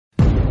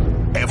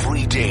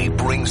Every day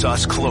brings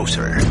us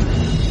closer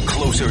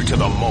to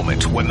the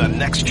moment when the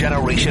next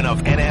generation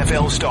of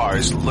NFL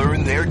stars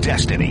learn their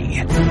destiny.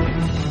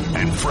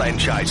 And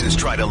franchises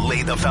try to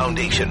lay the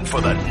foundation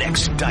for the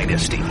next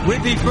dynasty.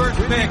 With the first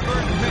pick.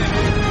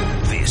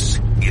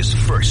 This is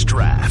First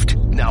Draft.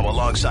 Now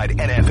alongside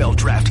NFL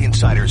Draft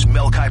Insiders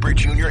Mel Kiper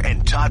Jr.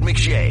 and Todd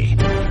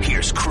McShay,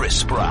 here's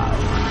Chris Brown.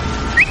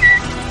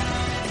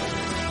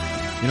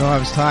 You know, I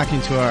was talking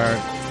to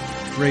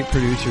our great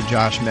producer,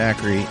 Josh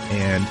Macri,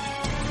 and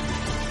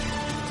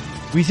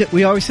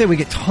we always say we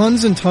get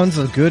tons and tons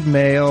of good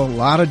mail. A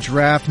lot of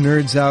draft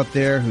nerds out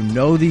there who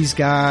know these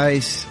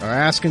guys are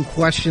asking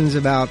questions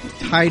about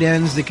tight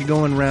ends that could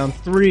go in round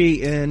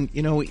 3. And,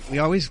 you know, we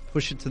always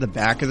push it to the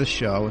back of the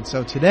show. And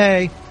so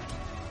today,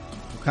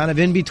 we're kind of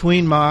in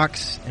between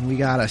mocks, and we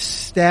got a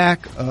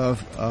stack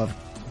of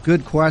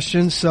good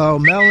questions. So,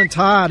 Mel and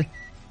Todd,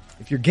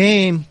 if you're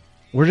game,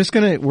 we're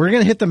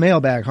gonna hit the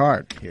mailbag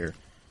hard here.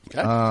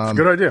 Okay.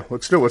 Good idea.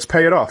 Let's do it. Let's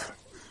pay it off.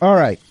 All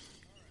right.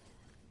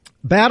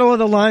 Battle of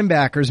the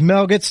linebackers.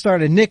 Mel, get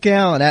started. Nick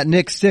Allen at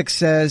Nick6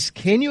 says,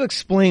 can you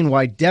explain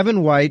why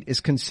Devin White is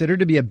considered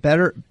to be a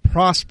better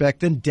prospect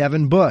than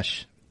Devin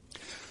Bush?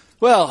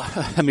 Well,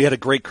 I mean, he had a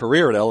great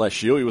career at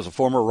LSU. He was a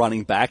former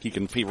running back.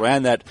 He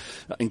ran that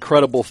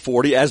incredible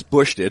 40 as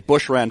Bush did.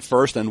 Bush ran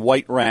first and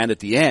White ran at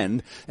the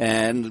end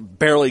and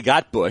barely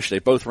got Bush. They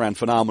both ran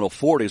phenomenal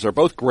 40s. They're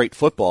both great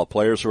football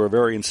players who are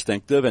very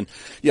instinctive. And,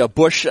 you know,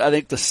 Bush, I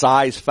think the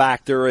size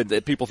factor,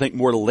 and people think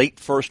more late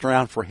first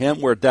round for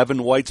him, where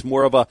Devin White's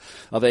more of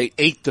a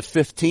 8 to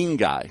 15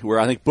 guy, where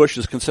I think Bush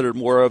is considered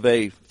more of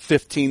a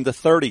 15 to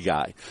 30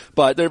 guy.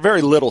 But there's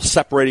very little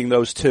separating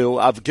those two.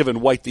 I've given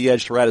White the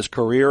edge throughout his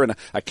career, and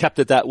I kept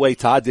it that way.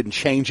 Todd didn't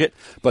change it.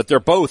 But they're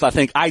both, I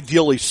think,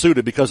 ideally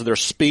suited because of their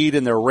speed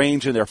and their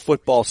range and their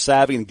football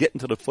savvy and getting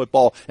to the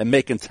football and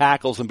making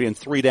tackles and being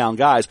 3-down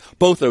guys.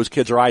 Both those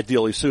kids are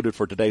ideally suited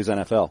for today's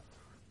NFL.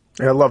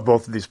 Yeah, I love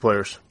both of these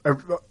players.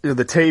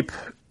 The tape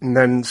and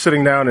then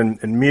sitting down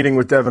and meeting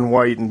with Devin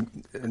White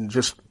and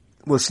just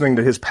listening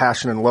to his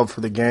passion and love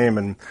for the game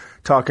and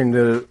talking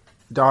to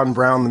Don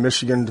Brown, the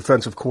Michigan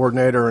defensive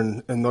coordinator,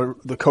 and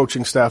the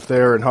coaching staff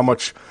there, and how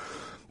much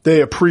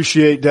they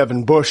appreciate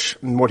Devin Bush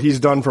and what he's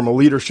done from a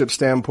leadership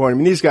standpoint. I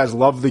mean, these guys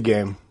love the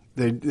game.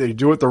 They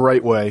do it the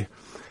right way.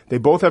 They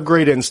both have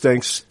great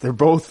instincts. They're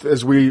both,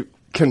 as we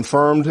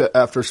confirmed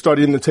after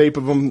studying the tape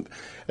of them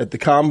at the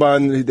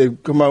Combine, they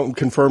come out and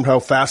confirmed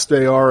how fast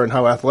they are and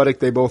how athletic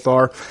they both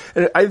are.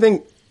 And I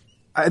think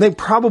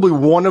probably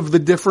one of the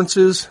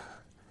differences,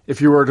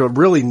 if you were to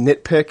really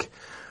nitpick,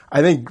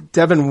 I think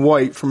Devin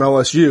White from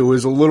LSU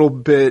is a little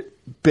bit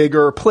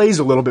bigger, plays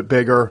a little bit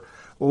bigger,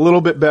 a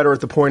little bit better at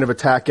the point of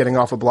attack, getting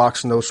off of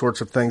blocks and those sorts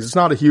of things. It's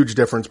not a huge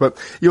difference, but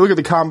you look at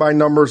the combine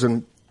numbers,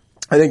 and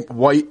I think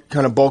White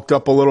kind of bulked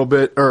up a little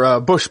bit, or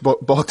Bush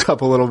bulked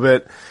up a little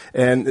bit,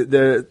 and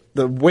the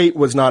weight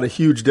was not a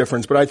huge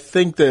difference. But I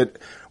think that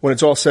when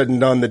it's all said and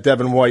done, that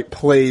Devin White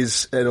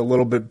plays at a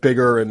little bit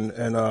bigger and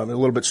a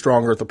little bit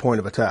stronger at the point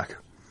of attack.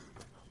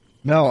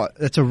 Mel,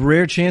 that's a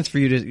rare chance for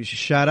you to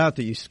shout out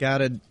that you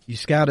scouted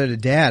a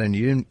dad, and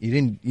you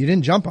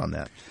didn't jump on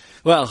that.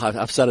 Well,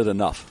 I've said it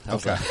enough.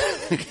 Okay.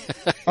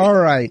 All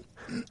right.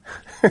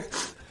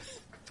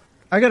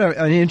 I got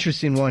an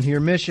interesting one here.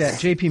 Mish at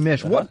JP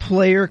Mish. What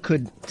player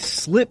could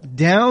slip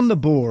down the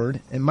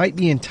board and might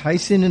be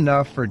enticing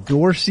enough for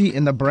Dorsey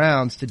and the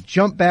Browns to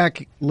jump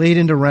back late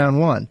into round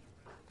 1?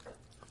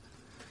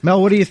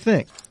 Mel, what do you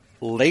think?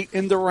 Late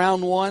into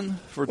round 1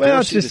 for Dorsey?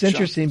 Well, it's just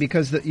interesting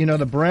because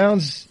the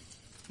Browns,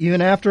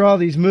 even after all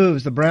these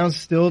moves, the Browns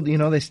still,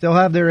 they still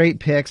have their 8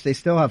 picks. They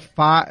still have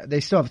 5. They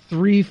still have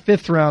 3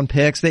 fifth-round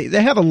picks. They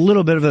have a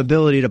little bit of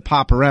ability to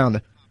pop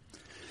around.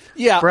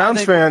 Yeah,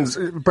 Browns fans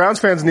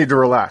need to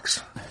relax.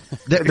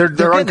 They're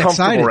uncomfortable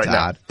excited, right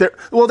Todd.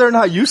 now. They're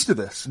not used to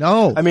this.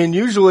 No, I mean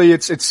usually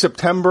it's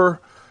September.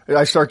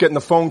 I start getting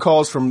the phone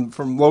calls from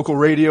local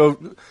radio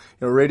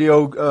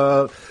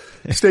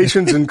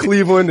stations in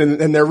Cleveland,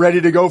 and they're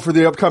ready to go for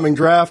the upcoming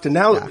draft. And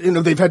now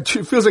they've had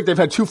feels like they've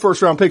had 2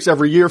 first-round picks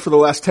every year for the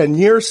last 10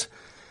 years,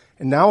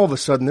 and now all of a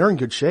sudden they're in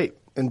good shape.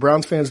 And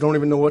Browns fans don't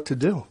even know what to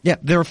do. Yeah,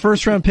 their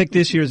first-round pick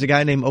this year is a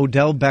guy named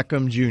Odell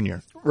Beckham Jr.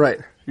 Right.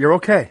 You're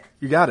okay.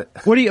 You got it.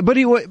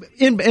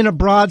 In a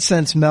broad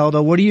sense,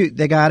 Meldo,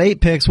 they got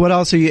 8 picks. What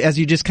else as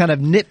you just kind of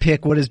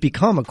nitpick what has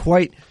become a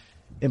quite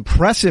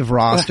impressive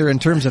roster in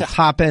terms of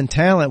top-end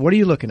talent. What are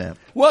you looking at?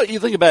 Well, you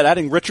think about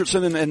adding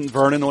Richardson and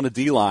Vernon on a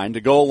D-line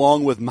to go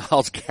along with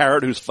Myles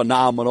Garrett, who's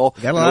phenomenal.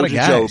 Got a lot of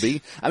guys.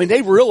 Joby. I mean,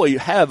 they really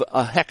have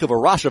a heck of a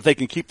roster if they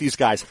can keep these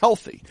guys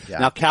healthy. Yeah.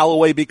 Now,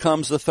 Callaway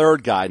becomes the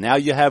 3rd guy. Now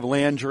you have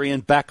Landry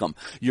and Beckham.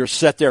 You're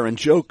set there in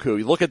Njoku.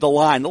 You look at the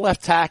line, the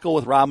left tackle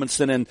with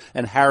Robinson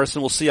and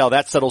Harrison. We'll see how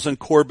that settles in.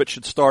 Corbett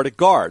should start at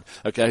guard,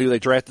 who they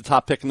drafted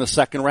top pick in the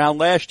 2nd round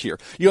last year.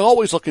 You're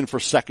always looking for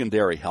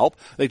secondary help.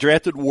 They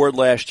drafted Ward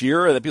last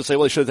year. And people say,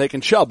 well, they should have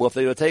taken Chubb. Well, if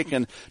they would have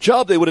taken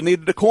Chubb, they would have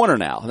needed a corner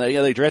now.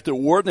 They drafted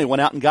Ward, and they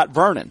went out and got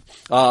Vernon.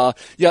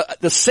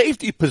 The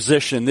safety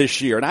position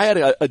this year, and I had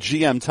a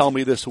GM tell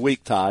me this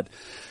week, Todd,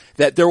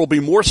 that there will be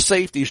more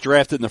safeties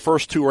drafted in the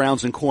first 2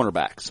 rounds than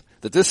cornerbacks.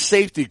 That this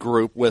safety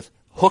group with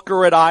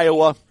Hooker at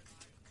Iowa,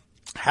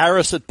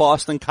 Harris at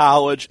Boston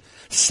College,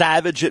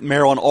 Savage at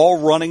Maryland, all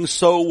running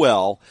so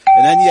well.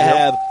 And then you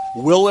have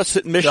Willis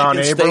at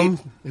Michigan State,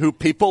 who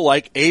people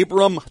like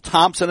Abram,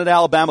 Thompson at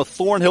Alabama,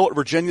 Thornhill at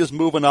Virginia's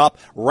moving up.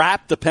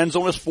 Rapp depends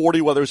on his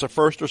 40, whether it's a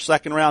first or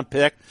second round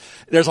pick.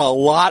 There's a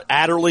lot.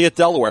 Adderley at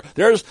Delaware.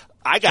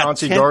 I got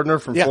Chauncey Gardner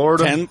from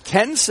Florida.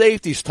 10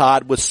 safeties,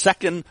 Todd, with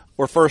second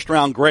or first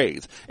round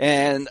grades.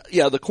 And,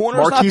 the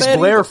corner's Marquise not bad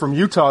Blair either. from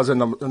Utah is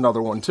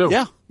another one, too.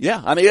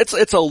 Yeah. I mean,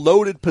 it's a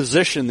loaded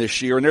position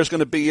this year, and there's going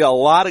to be a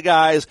lot of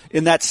guys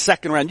in that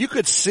second round. You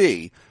could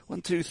see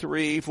 1, 2,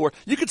 3, 4.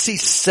 You could see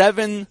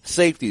 7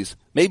 safeties,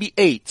 maybe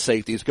 8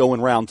 safeties go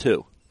in round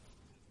 2.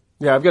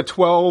 Yeah, I've got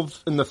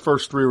 12 in the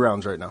first 3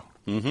 rounds right now.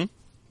 Mm-hmm.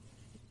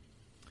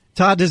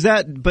 Todd,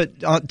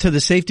 to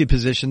the safety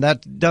position,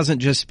 that doesn't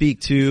just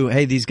speak to,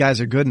 hey, these guys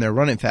are good and they're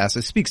running fast.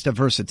 It speaks to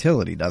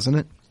versatility, doesn't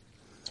it?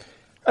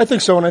 I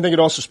think so, and I think it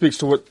also speaks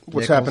to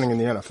what's happening in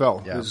the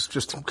NFL. Yeah. It's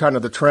just kind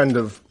of the trend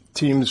of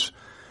teams,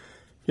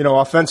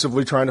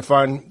 offensively trying to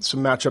find some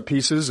matchup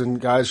pieces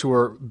and guys who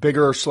are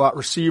bigger slot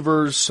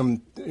receivers,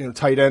 some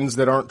tight ends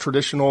that aren't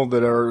traditional,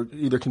 that are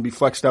either can be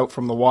flexed out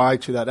from the Y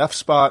to that F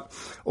spot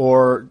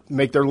or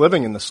make their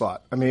living in the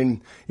slot. I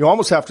mean, you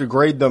almost have to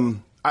grade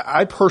them.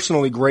 I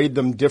personally grade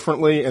them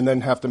differently and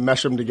then have to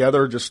mesh them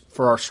together just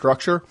for our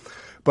structure.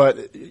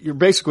 But you're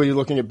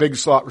looking at big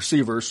slot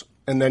receivers,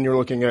 and then you're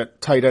looking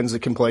at tight ends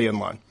that can play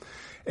inline.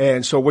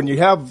 And so when you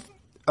have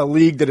a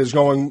league that is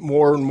going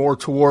more and more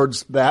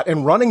towards that,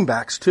 and running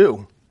backs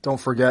too,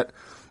 don't forget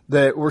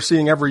that we're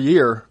seeing every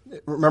year.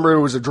 Remember, it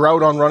was a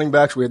drought on running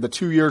backs. We had the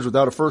 2 years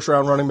without a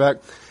first-round running back.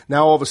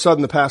 Now, all of a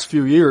sudden, the past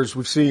few years,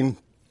 we've seen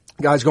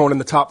guys going in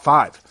the top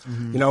 5.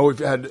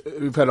 Mm-hmm.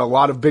 We've had a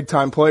lot of big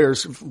time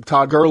players: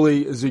 Todd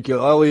Gurley,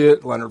 Ezekiel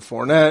Elliott, Leonard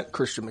Fournette,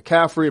 Christian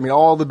McCaffrey. I mean,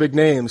 all the big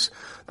names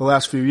the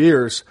last few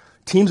years.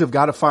 Teams have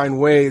got to find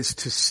ways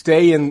to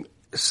stay in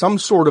some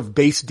sort of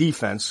base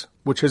defense,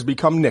 which has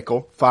become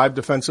nickel, 5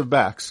 defensive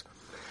backs,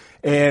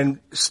 and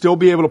still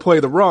be able to play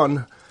the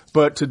run,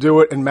 but to do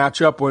it and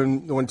match up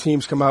when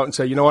teams come out and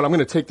say, you know what, I'm going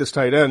to take this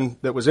tight end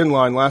that was in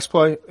line last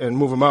play and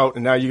move him out,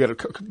 and now you got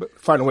to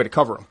find a way to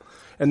cover him.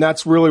 And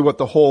that's really what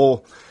the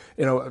whole,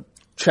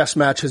 chess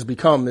match has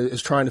become,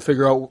 is trying to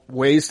figure out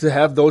ways to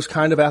have those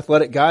kind of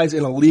athletic guys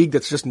in a league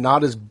that's just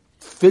not as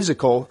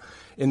physical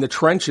in the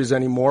trenches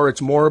anymore.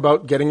 It's more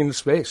about getting into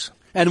space.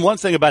 And one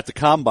thing about the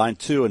Combine,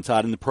 too, and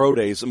Todd, in the Pro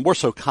Days, and more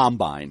so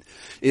Combine,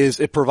 is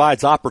it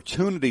provides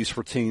opportunities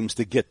for teams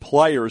to get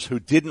players who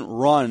didn't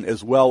run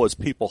as well as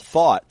people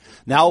thought.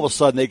 Now, all of a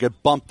sudden, they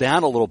get bumped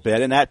down a little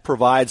bit, and that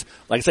provides,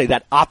 like I say,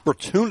 that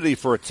opportunity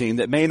for a team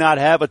that may not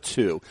have a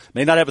 2,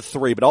 may not have a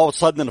 3, but all of a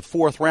sudden in the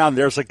 4th round,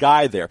 there's a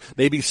guy there.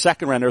 Maybe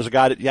second round, there's a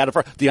guy that you had a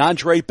first.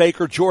 DeAndre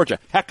Baker, Georgia,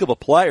 heck of a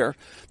player.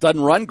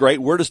 Doesn't run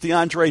great. Where does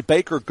DeAndre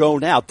Baker go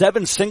now?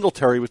 Devin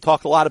Singletary, we've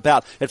talked a lot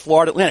about at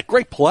Florida Atlantic.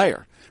 Great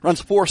player. Runs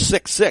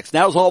 4.66.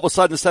 Now, all of a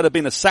sudden, instead of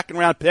being a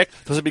second-round pick,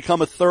 does it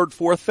become a third,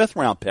 4th,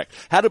 5th-round pick?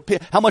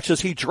 How much does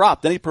he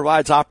drop? Then he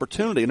provides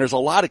opportunity. And there's a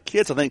lot of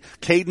kids. I think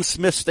Caden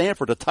Smith,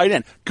 Stanford, a tight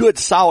end, good,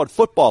 solid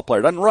football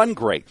player. Doesn't run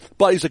great,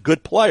 but he's a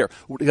good player.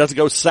 Does he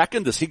go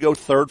second? Does he go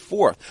third,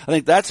 4th? I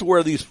think that's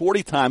where these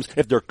 40 times,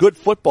 if they're good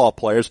football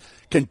players,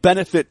 can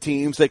benefit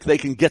teams. They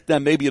can get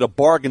them maybe at a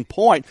bargain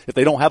point. If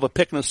they don't have a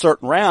pick in a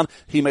certain round,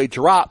 he may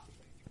drop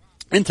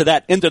into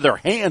their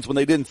hands when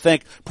they didn't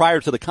think prior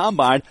to the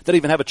Combine that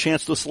even have a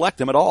chance to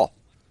select him at all.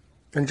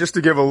 And just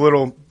to give a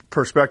little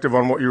perspective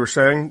on what you were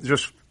saying,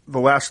 just the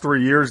last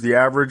 3 years, the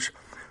average,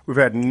 we've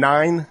had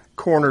 9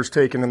 corners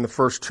taken in the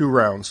first 2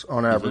 rounds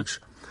on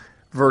average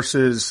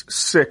versus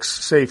 6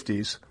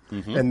 safeties,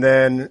 and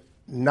then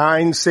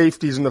 9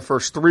 safeties in the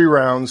first 3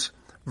 rounds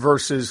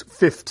versus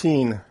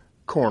 15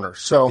 corners.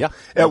 So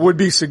it would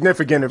be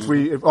significant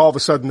if all of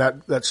a sudden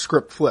that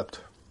script flipped.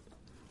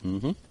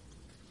 Mm-hmm.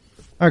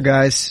 All right,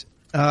 guys.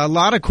 A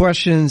lot of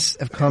questions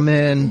have come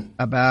in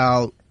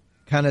about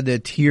kind of the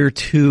tier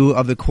 2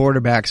 of the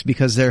quarterbacks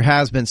because there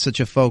has been such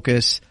a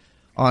focus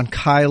on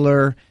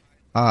Kyler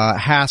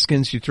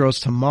Haskins, who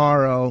throws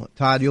tomorrow.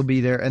 Todd, you'll be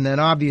there. And then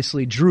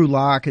obviously Drew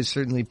Lock has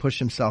certainly pushed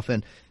himself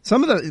in.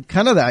 Some of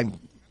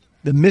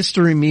the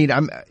mystery meat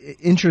I'm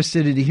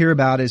interested to hear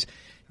about is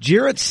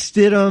Jarrett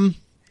Stidham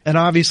and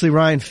obviously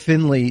Ryan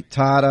Finley.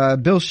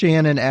 Todd, Bill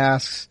Shannon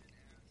asks,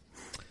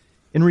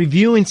 in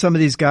reviewing some of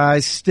these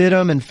guys,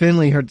 Stidham and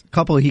Finley are a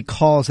couple he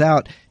calls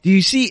out. Do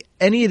you see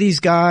any of these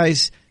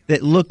guys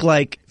that look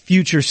like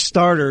future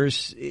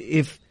starters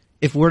if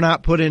we're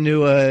not put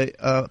into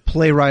a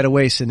play right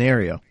away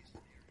scenario?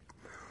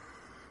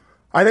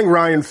 I think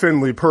Ryan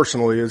Finley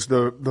personally is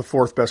the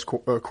 4th best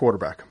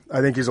quarterback.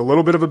 I think he's a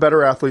little bit of a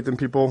better athlete than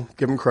people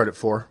give him credit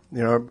for.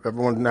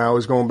 Everyone now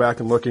is going back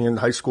and looking in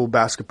high school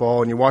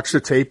basketball, and you watch the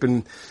tape,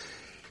 and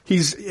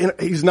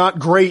he's not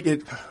great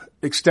at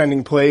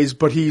extending plays,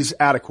 but he's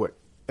adequate.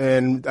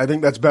 And I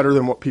think that's better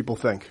than what people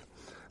think.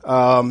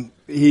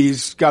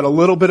 He's got a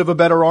little bit of a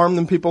better arm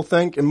than people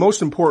think. And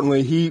most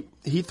importantly,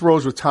 he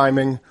throws with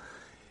timing.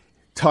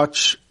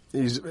 touch.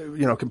 He's,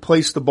 can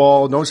place the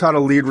ball, knows how to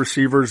lead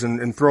receivers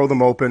and throw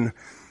them open.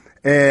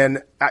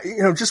 And,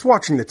 just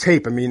watching the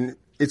tape, I mean,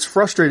 it's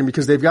frustrating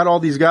because they've got all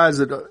these guys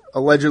that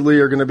allegedly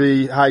are going to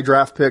be high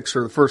draft picks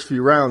for the first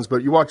few rounds.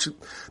 But you watch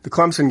the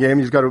Clemson game,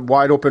 he's got a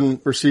wide open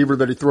receiver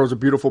that he throws a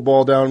beautiful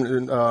ball down,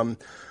 and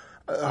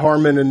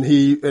Harmon, and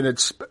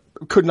it's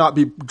could not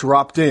be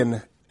dropped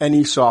in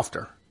any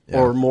softer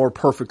or more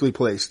perfectly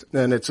placed.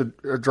 And it's a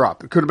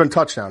drop. It could have been a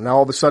touchdown. Now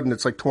all of a sudden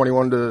it's like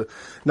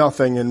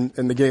 21-0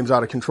 and the game's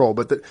out of control.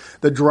 But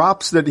the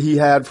drops that he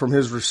had from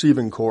his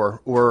receiving core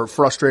were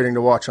frustrating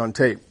to watch on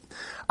tape.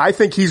 I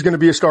think he's going to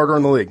be a starter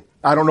in the league.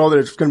 I don't know that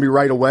it's going to be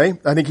right away.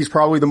 I think he's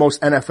probably the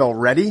most NFL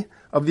ready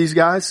of these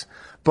guys.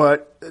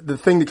 But the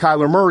thing that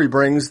Kyler Murray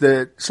brings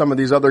that some of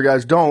these other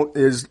guys don't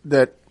is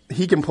that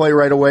he can play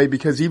right away,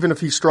 because even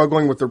if he's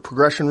struggling with the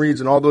progression reads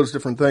and all those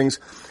different things,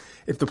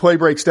 if the play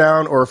breaks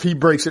down or if he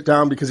breaks it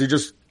down because he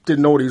just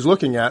didn't know what he was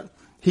looking at,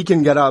 he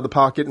can get out of the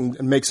pocket and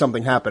make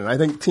something happen. And I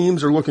think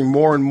teams are looking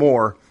more and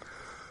more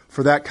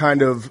for that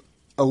kind of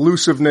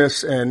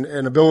elusiveness and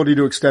ability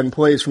to extend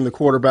plays from the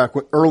quarterback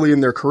early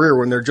in their career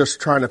when they're just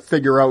trying to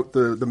figure out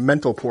the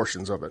mental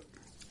portions of it.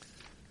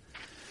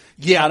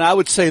 Yeah, and I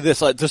would say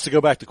this, just to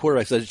go back to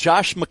quarterbacks,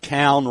 Josh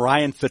McCown,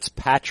 Ryan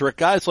Fitzpatrick,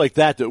 guys like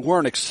that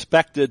weren't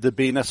expected to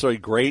be necessarily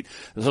great,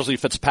 especially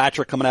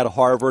Fitzpatrick coming out of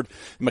Harvard.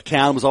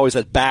 McCown was always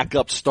a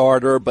backup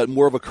starter, but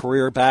more of a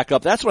career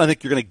backup. That's what I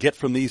think you're going to get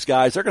from these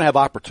guys. They're going to have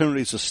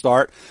opportunities to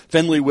start.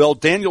 Finley will.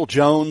 Daniel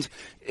Jones,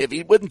 if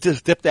he wouldn't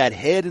just dip that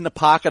head in the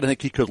pocket, I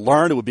think he could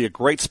learn. It would be a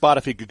great spot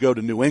if he could go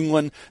to New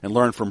England and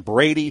learn from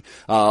Brady.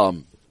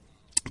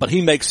 But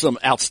he makes some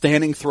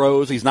outstanding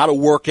throws. He's not a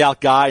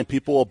workout guy, and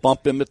people will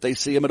bump him if they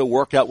see him at a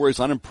workout where he's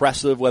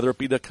unimpressive, whether it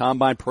be the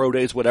combine, pro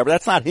days, whatever.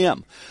 That's not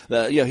him.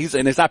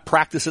 He's not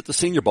practiced at the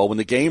Senior Bowl. When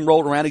the game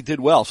rolled around, he did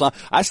well. So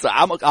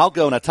I'll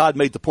go. Now Todd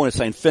made the point of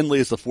saying Finley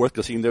is the fourth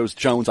because he knows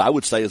Jones, I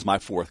would say, is my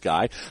fourth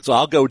guy. So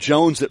I'll go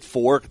Jones at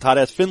 4. Todd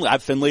has Finley. I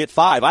have Finley at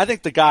 5. I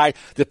think the guy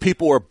that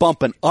people are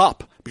bumping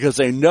up because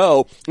they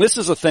know, this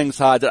is a thing,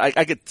 Todd, that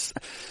I get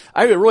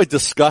really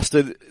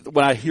disgusted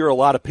when I hear a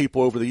lot of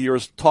people over the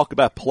years talk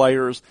about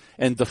players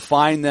and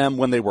define them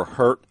when they were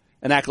hurt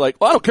and act like,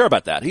 well, I don't care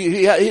about that. He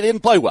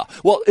didn't play well.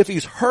 Well, if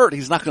he's hurt,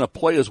 he's not going to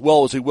play as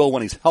well as he will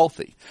when he's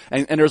healthy.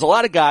 And there's a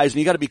lot of guys, and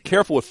you got to be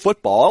careful with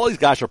football. All these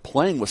guys are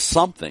playing with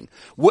something.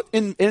 What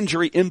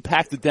injury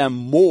impacted them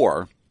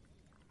more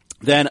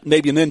than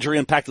maybe an injury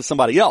impacted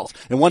somebody else?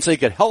 And once they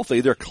get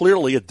healthy, they're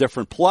clearly a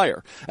different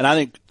player. And I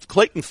think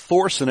Clayton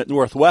Thorson at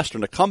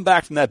Northwestern, to come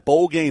back from that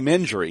bowl game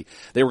injury,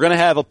 they were going to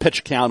have a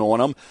pitch count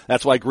on him.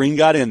 That's why Green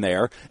got in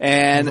there.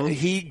 And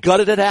he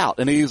gutted it out.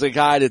 And he's a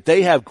guy that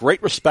they have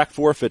great respect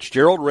for.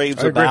 Fitzgerald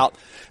raves about.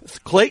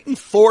 Clayton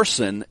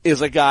Thorson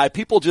is a guy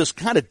people just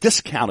kind of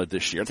discounted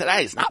this year and said,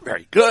 hey, he's not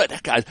very good.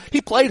 That guy,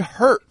 he played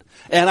hurt.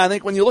 And I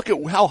think when you look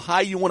at how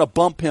high you want to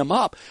bump him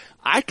up,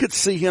 I could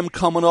see him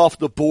coming off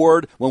the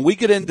board when we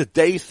get into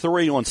day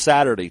 3 on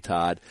Saturday,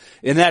 Todd,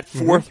 in that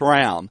 4th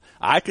round.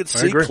 I could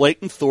see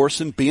Clayton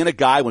Thorson being a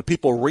guy when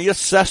people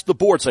reassess the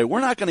board, say, we're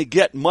not going to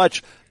get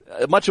much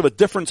of a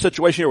different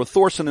situation here with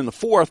Thorson in the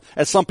 4th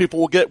as some people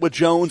will get with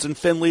Jones and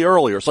Finley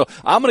earlier. So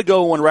I'm going to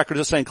go on record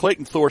as saying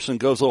Clayton Thorson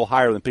goes a little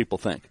higher than people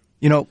think.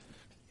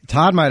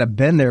 Todd might have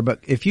been there, but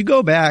if you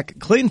go back,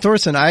 Clayton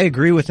Thorson, I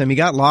agree with him. He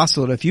got lost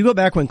a little. If you go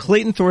back when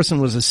Clayton Thorson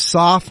was a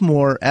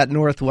sophomore at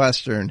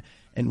Northwestern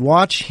and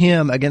watch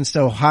him against the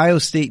Ohio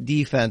State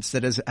defense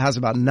that has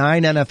about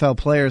 9 NFL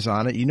players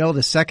on it,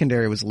 the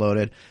secondary was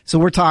loaded. So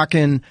we're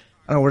talking,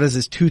 I don't know, what is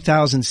this,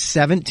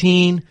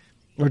 2017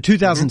 or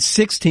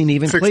 2016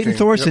 even. 16, Clayton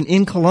Thorson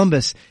in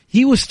Columbus,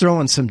 he was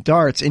throwing some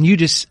darts, and you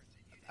just,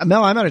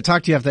 Mel, I might have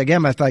talked to you after that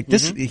game. I thought,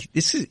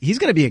 he's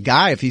going to be a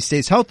guy if he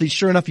stays healthy.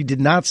 Sure enough, he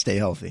did not stay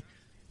healthy.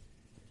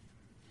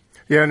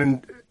 Yeah,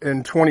 and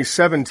in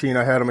 2017,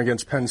 I had him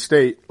against Penn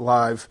State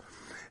live.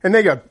 And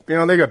they got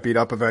beat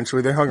up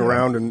eventually. They hung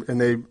around and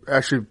they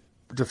actually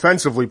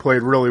defensively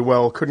played really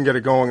well. Couldn't get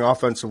it going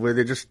offensively.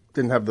 They just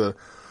didn't have the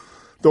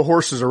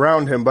horses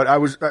around him. But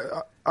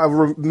I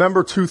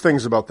remember 2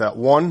 things about that.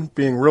 One,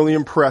 being really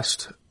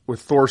impressed with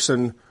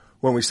Thorson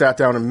when we sat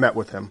down and met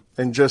with him,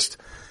 and just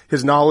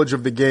his knowledge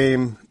of the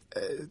game,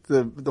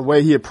 the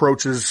way he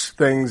approaches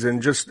things,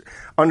 and just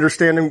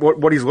understanding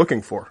what he's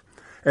looking for.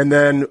 And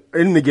then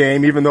in the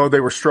game, even though they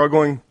were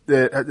struggling,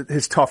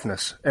 his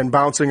toughness and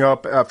bouncing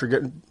up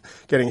after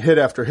getting hit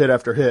after hit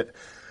after hit.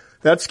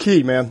 That's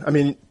key, man. I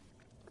mean,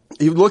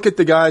 you look at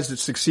the guys that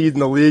succeed in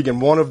the league, and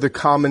one of the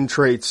common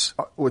traits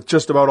with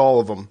just about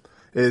all of them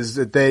is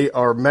that they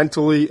are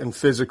mentally and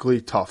physically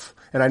tough.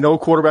 And I know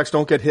quarterbacks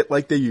don't get hit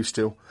like they used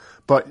to,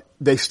 but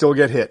they still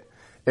get hit.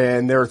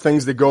 And there are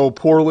things that go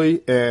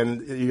poorly,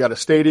 and you got a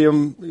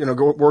stadium,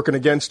 working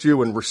against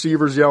you, and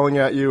receivers yelling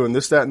at you, and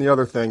this, that, and the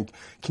other thing.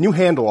 Can you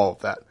handle all of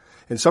that?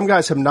 And some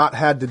guys have not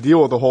had to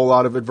deal with a whole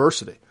lot of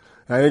adversity.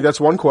 And I think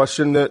that's one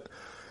question that,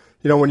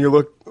 when you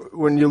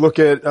look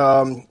at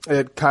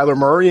Kyler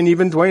Murray and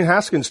even Dwayne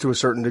Haskins to a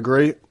certain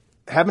degree,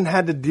 haven't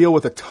had to deal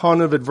with a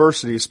ton of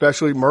adversity,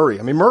 especially Murray.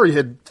 I mean, Murray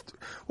had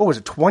what was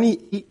it,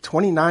 28,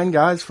 29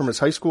 guys from his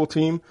high school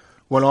team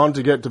went on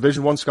to get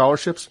Division I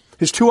scholarships.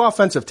 His 2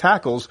 offensive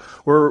tackles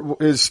were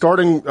his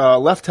starting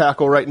left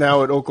tackle right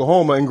now at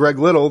Oklahoma, and Greg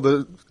Little,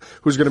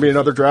 who's going to be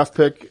another draft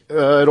pick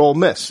at Ole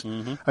Miss.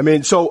 Mm-hmm. I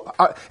mean,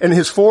 and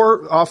his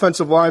 4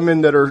 offensive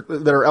linemen that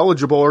are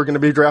eligible are going to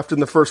be drafted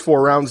in the first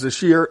 4 rounds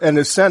this year, and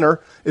his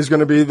center is going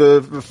to be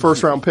the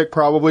first round pick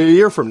probably a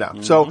year from now.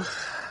 Mm-hmm. So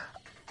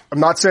I'm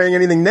not saying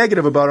anything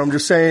negative about him. I'm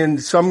just saying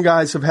some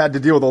guys have had to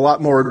deal with a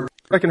lot more.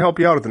 I can help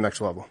you out at the next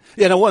level.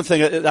 Yeah, now one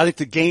thing, I think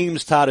the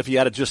games, Todd, if you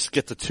had to just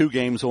get the 2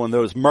 games on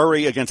those,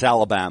 Murray against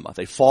Alabama,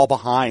 they fall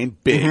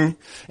behind big,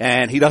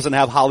 and he doesn't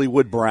have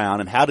Hollywood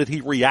Brown, and how did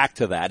he react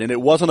to that? And it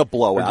wasn't a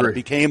blowout. Agreed. It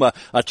became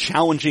a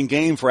challenging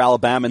game for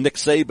Alabama, and Nick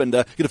Saban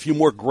to get a few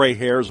more gray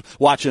hairs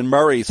watching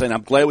Murray, saying,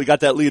 I'm glad we got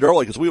that lead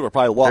early, because we would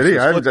probably lost this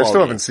football I still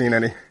game. haven't seen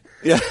any.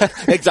 Yeah,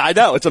 I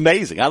know. It's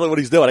amazing. I don't know what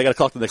he's doing. I got to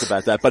talk to Nick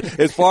about that. But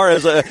as far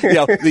as,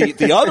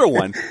 the other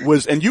one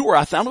was, and you were,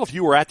 I don't know if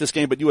you were at this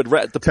game, but you had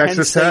read the Texas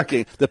Penn State Tech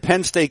game, the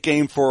Penn State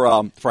game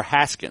for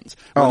Haskins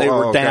when they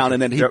were down, okay.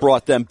 and then he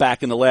brought them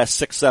back in the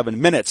last 6-7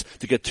 minutes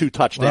to get 2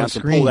 touchdowns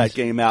and pull that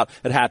game out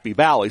at Happy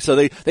Valley. So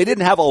they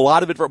didn't have a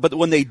lot of it, but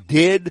when they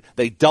did,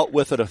 they dealt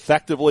with it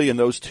effectively in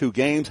those 2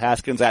 games,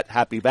 Haskins at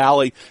Happy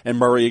Valley and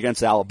Murray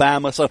against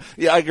Alabama. So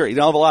yeah, I agree. You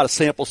don't have a lot of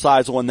sample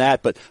size on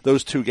that, but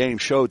those 2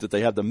 games showed that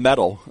they have the mettle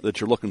that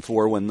you're looking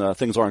for when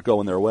things aren't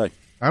going their way.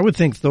 I would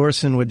think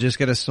Thorson would just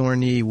get a sore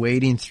knee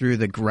wading through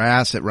the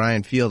grass at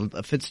Ryan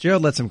Field.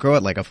 Fitzgerald lets him grow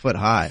it like a foot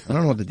high. I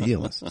don't know what the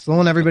deal is.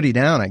 Slowing everybody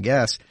down, I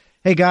guess.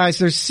 Hey guys,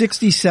 there's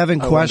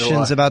 67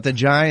 questions about the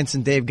Giants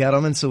and Dave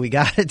Gettleman, so we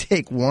gotta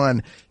take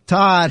one.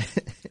 Todd,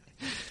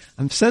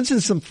 I'm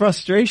sensing some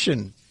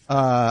frustration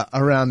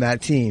around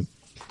that team.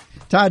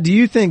 Todd, do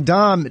you think,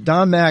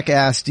 Don Mack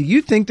asked, do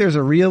you think there's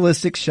a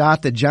realistic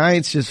shot the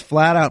Giants just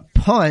flat out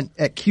punt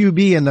at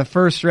QB in the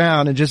first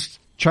round and just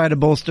try to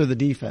bolster the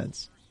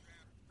defense?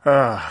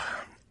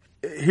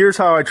 Here's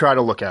how I try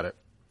to look at it.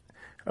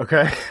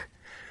 Okay?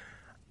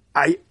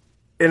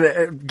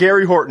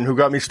 Gary Horton, who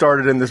got me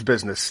started in this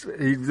business,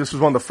 this was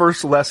one of the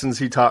first lessons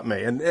he taught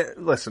me. And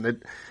listen,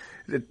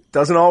 it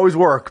doesn't always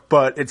work,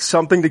 but it's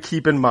something to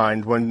keep in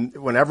mind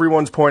when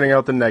everyone's pointing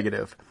out the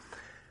negative.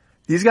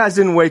 These guys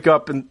didn't wake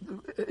up in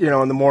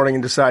the morning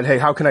and decide, hey,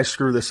 how can I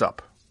screw this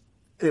up?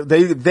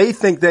 They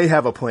think they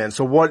have a plan.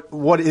 So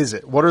what is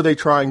it? What are they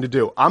trying to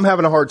do? I'm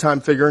having a hard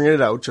time figuring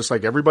it out, just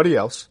like everybody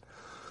else.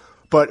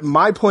 But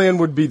my plan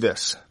would be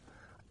this.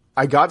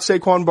 I got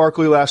Saquon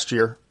Barkley last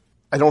year.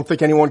 I don't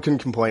think anyone can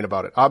complain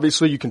about it.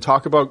 Obviously, you can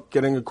talk about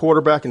getting a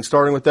quarterback and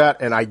starting with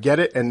that, and I get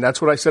it, and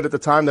that's what I said at the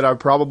time that I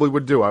probably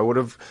would do. I would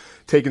have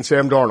taken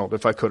Sam Darnold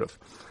if I could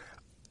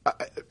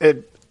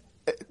have.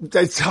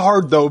 It's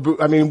hard, though.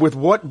 I mean, with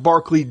what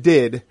Barkley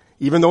did,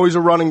 even though he's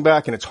a running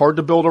back, and it's hard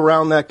to build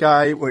around that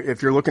guy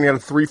if you're looking at a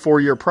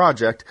 3-4 year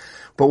project,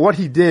 but what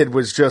he did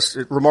was just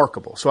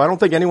remarkable. So I don't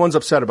think anyone's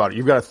upset about it.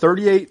 You've got a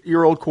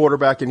 38-year-old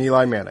quarterback in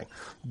Eli Manning.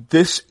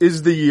 This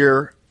is the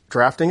year,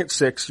 drafting at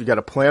 6. You got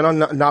to plan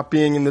on not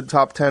being in the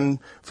top 10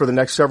 for the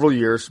next several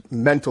years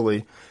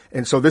mentally.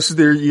 And so this is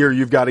the year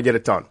you've got to get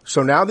it done.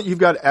 So now that you've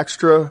got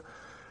extra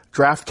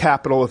draft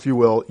capital, if you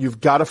will,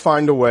 you've got to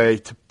find a way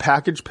to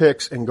package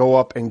picks and go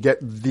up and get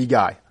the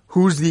guy.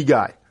 Who's the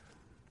guy?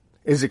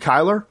 Is it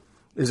Kyler?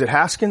 Is it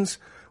Haskins?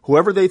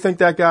 Whoever they think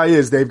that guy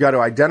is, they've got to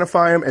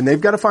identify him, and they've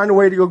got to find a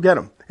way to go get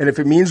him. And if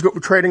it means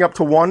trading up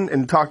to 1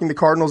 and talking the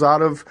Cardinals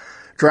out of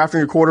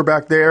drafting a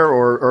quarterback there,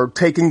 or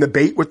taking the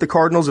bait with the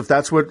Cardinals, if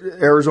that's what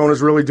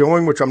Arizona's really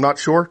doing, which I'm not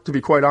sure, to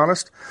be quite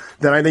honest,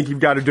 then I think you've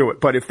got to do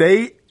it. But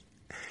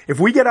if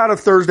we get out of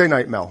Thursday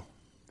night, Mel,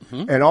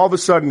 and all of a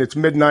sudden it's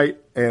midnight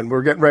and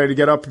we're getting ready to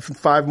get up for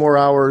 5 more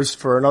hours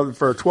for a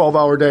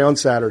 12-hour day on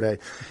Saturday,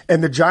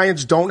 and the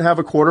Giants don't have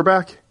a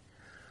quarterback,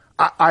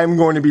 I'm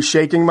going to be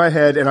shaking my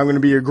head and I'm going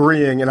to be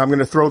agreeing, and I'm going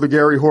to throw the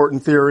Gary Horton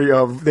theory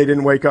of they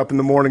didn't wake up in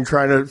the morning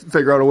trying to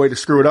figure out a way to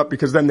screw it up,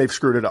 because then they've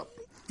screwed it up.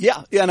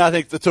 Yeah, and I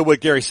think so what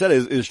Gary said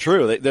is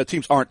true. The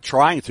teams aren't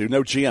trying to.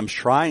 No GM's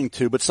trying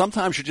to, but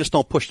sometimes you just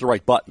don't push the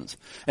right buttons.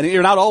 And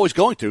you're not always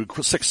going to.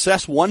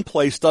 Success one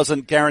place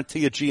doesn't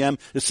guarantee a GM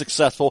is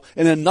successful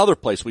in another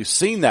place. We've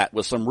seen that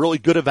with some really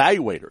good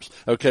evaluators,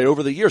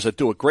 over the years that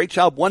do a great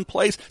job one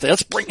place. Say,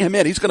 let's bring him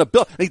in. He's going to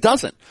build. And he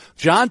doesn't.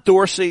 John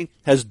Dorsey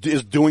is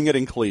doing it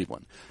in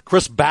Cleveland.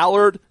 Chris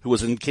Ballard, who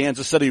was in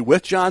Kansas City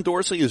with John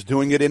Dorsey, is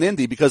doing it in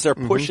Indy because they're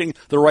pushing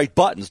the right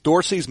buttons.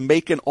 Dorsey's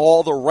making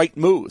all the right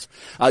moves.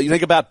 You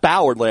think about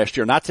Ballard last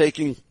year, not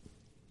taking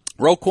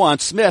Roquan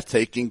Smith,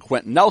 taking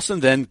Quentin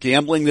Nelson, then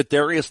gambling that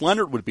Darius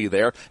Leonard would be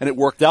there, and it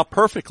worked out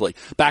perfectly.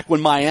 Back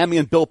when Miami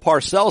and Bill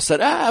Parcells said,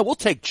 we'll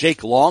take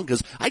Jake Long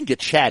because I can get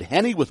Chad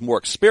Henne with more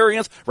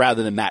experience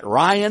rather than Matt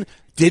Ryan.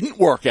 Didn't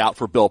work out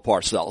for Bill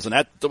Parcells, and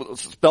that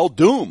spelled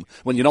doom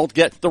when you don't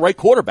get the right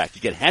quarterback.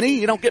 You get Henne,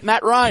 you don't get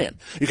Matt Ryan.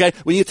 Okay,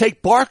 when you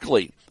take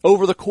Barkley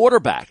over the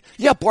quarterback,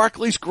 yeah,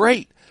 Barkley's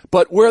great,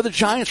 but where are the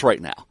Giants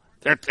right now?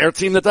 They're a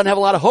team that doesn't have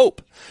a lot of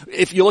hope.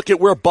 If you look at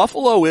where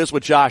Buffalo is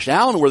with Josh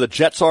Allen, where the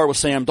Jets are with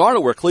Sam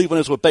Darnold, where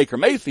Cleveland is with Baker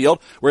Mayfield,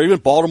 where even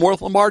Baltimore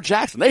with Lamar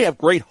Jackson, they have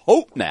great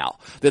hope now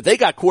that they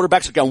got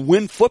quarterbacks that can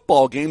win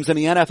football games in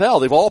the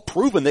NFL. They've all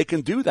proven they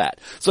can do that.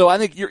 So I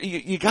think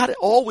you got to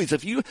always,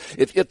 if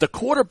the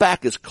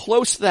quarterback is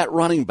close to that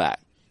running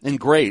back and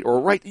great or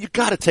right, you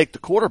got to take the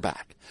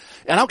quarterback.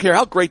 And I don't care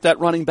how great that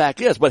running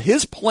back is, but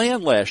his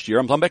plan last year,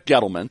 I'm talking about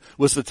Gettleman,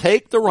 was to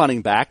take the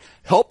running back,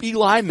 help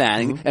Eli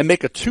Manning, and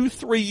make a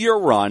 2-3 year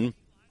run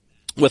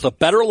with a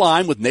better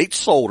line with Nate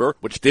Solder,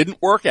 which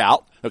didn't work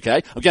out.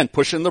 Okay. Again,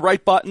 pushing the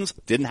right buttons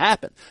didn't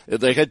happen.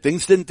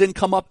 Things didn't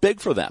come up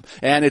big for them.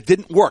 And it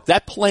didn't work.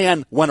 That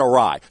plan went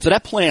awry. So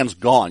that plan's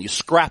gone. You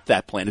scrap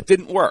that plan. It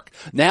didn't work.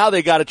 Now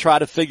they got to try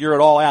to figure it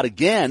all out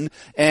again.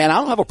 And I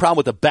don't have a problem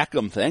with the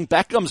Beckham thing.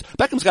 Beckham's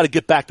got to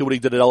get back to what he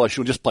did at LSU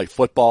and just play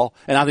football.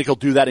 And I think he'll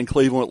do that in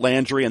Cleveland with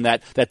Landry and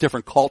that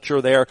different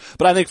culture there.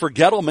 But I think for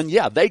Gettleman,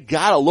 yeah, they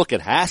got to look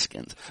at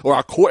Haskins or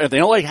if they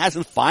don't like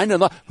Haskins, find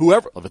enough,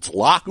 whoever, if it's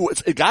Locke,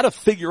 it got to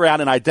figure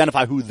out and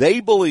identify who they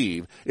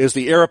believe is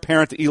the heir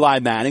apparent to Eli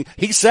Manning.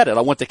 He said it.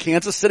 I want the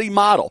Kansas City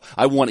model.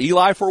 I want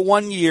Eli for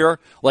 1 year,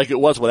 like it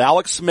was with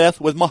Alex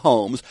Smith with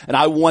Mahomes, and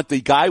I want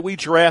the guy we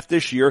draft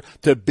this year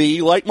to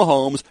be like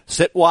Mahomes,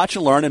 sit, watch,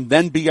 and learn, and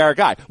then be our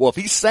guy. Well, if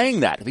he's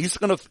saying that, if he's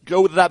going to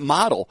go with that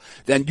model,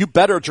 then you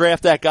better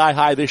draft that guy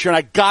high this year. And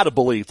I got to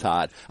believe,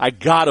 Todd,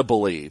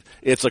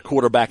 it's a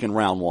quarterback in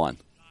round 1.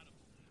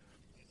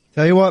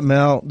 Tell you what,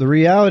 Mel, the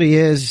reality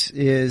is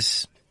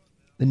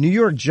the New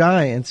York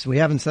Giants, we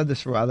haven't said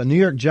this for a while, the New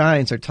York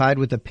Giants are tied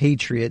with the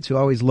Patriots, who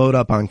always load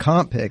up on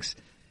comp picks.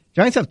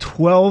 Giants have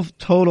 12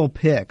 total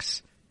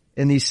picks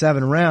in these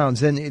 7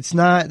 rounds, and it's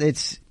not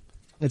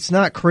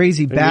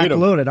crazy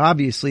backloaded.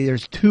 Obviously,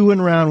 there's 2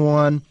 in round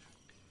 1,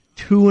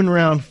 2 in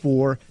round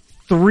 4,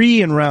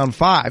 3 in round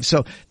 5.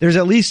 So there's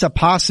at least a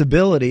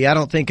possibility. I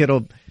don't think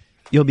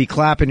you'll be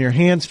clapping your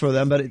hands for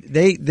them, but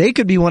they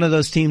could be one of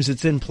those teams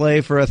that's in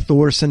play for a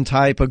Thorson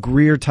type, a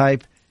Greer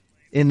type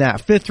in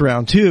that 5th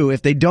round too.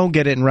 If they don't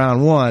get it in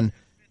round 1,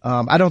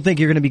 I don't think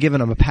you're going to be giving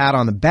them a pat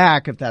on the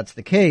back if that's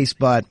the case.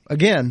 But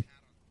again,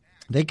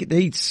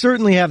 they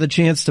certainly have the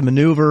chance to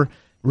maneuver,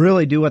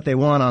 really do what they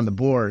want on the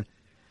board.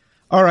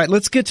 All right,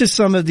 let's get to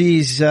some of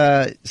these,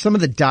 some of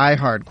the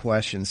diehard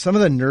questions, some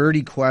of the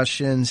nerdy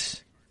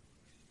questions.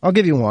 I'll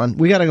give you one.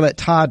 We got to let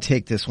Todd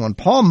take this one.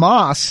 Paul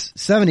Moss,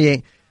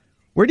 78.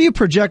 Where do you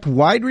project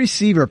wide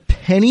receiver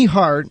Penny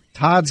Hart,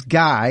 Todd's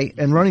guy,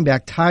 and running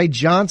back Ty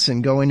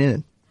Johnson going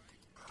in?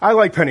 I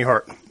like Penny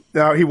Hart.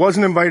 Now, he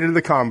wasn't invited to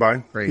the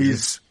combine.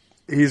 Crazy.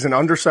 He's an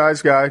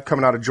undersized guy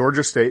coming out of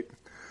Georgia State.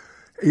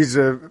 He's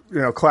a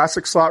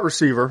classic slot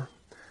receiver.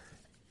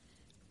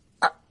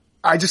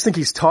 I just think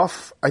he's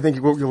tough. I think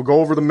he'll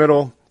go over the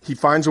middle. He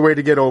finds a way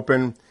to get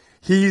open.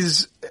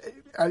 He's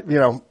a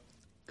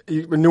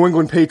New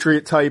England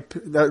Patriot type,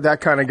 that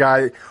kind of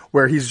guy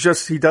where he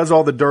does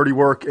all the dirty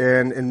work,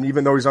 and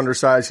even though he's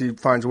undersized, he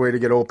finds a way to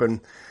get open.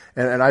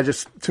 And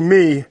to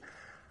me,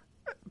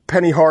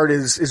 Penny Hart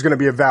is going to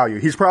be a value.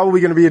 He's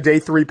probably going to be a day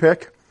 3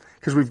 pick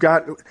because we've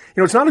got,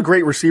 it's not a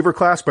great receiver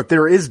class, but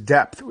there is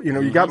depth.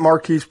 You got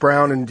Marquise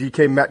Brown and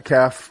DK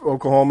Metcalf,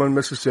 Oklahoma and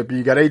Mississippi.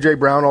 You got A.J.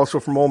 Brown also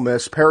from Ole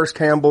Miss. Paris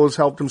Campbell has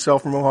helped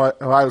himself from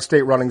Ohio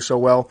State running so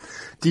well.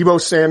 Deebo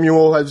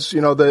Samuel has,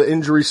 the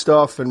injury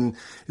stuff, and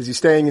is he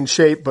staying in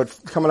shape? But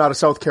coming out of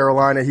South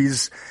Carolina,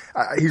 he's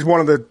one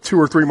of the 2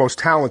 or 3 most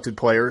talented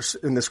players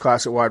in this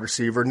class at wide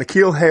receiver.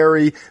 N'Keal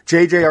Harry,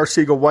 J.J.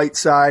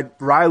 Arcega-Whiteside,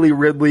 Riley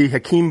Ridley,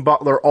 Hakeem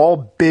Butler,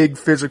 all big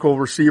physical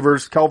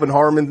receivers. Kelvin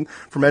Harmon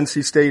from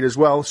NC State as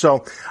well.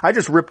 So I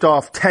just ripped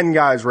off 10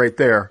 guys right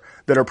there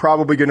that are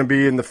probably going to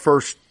be in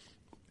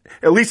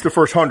at least the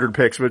first 100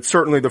 picks, but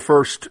certainly the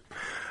first,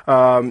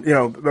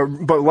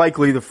 but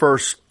likely the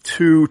first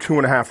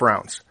 2.5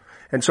 rounds.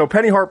 And so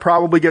Penny Hart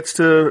probably gets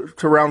to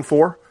round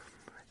 4.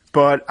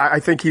 But I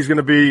think he's going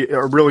to be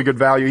a really good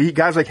value.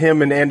 Guys like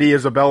him and Andy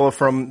Isabella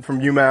from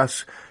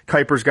UMass,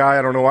 Kuiper's guy.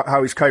 I don't know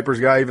how he's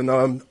Kuiper's guy, even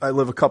though I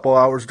live a couple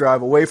hours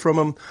drive away from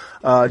him.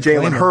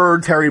 Jalen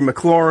Hurd, Terry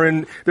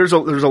McLaurin. There's a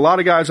lot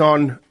of guys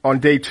on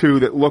day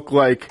 2 that look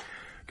like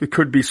it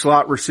could be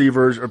slot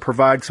receivers or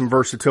provide some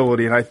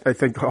versatility, and I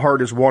think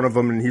Hart is one of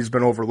them, and he's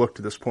been overlooked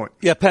to this point.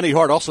 Yeah, Penny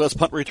Hart also has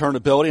punt return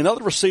ability.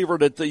 Another receiver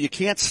that you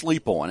can't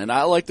sleep on, and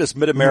I like this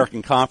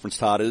Mid-American Conference,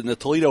 Todd, in the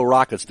Toledo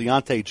Rockets,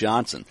 Deontay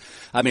Johnson.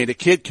 I mean, the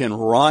kid can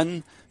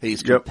run.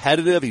 He's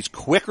competitive. He's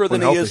quicker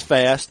than he is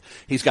fast.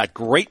 He's got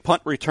great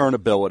punt return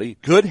ability,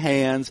 good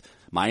hands.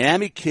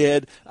 Miami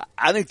kid.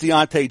 I think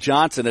Deontay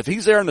Johnson, if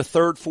he's there in the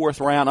 3rd,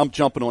 4th round, I'm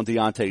jumping on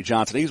Deontay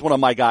Johnson. He's one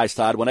of my guys,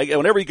 Todd.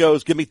 Whenever he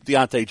goes, give me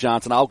Deontay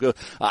Johnson. I'll go.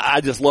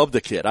 I just love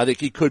the kid. I think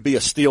he could be a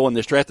steal in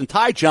this draft. And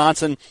Ty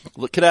Johnson,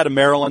 kid out of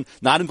Maryland,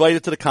 not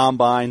invited to the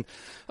combine.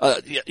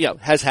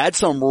 Has had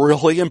some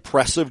really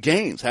impressive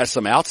games, has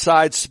some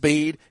outside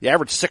speed. He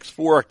averaged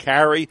 6'4" a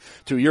carry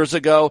 2 years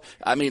ago.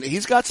 I mean,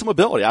 he's got some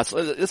ability.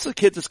 It's a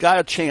kid that's got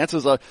a chance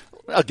as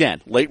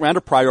again, late round,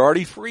 a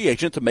priority free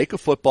agent to make a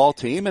football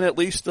team and at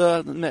least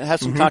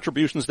has some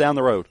contributions down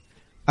the road.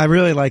 I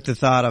really like the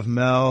thought of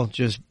Mel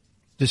just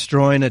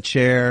destroying a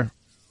chair,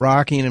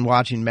 rocking and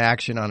watching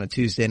Maction on a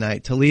Tuesday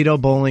night. Toledo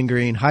Bowling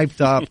Green, hyped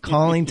up,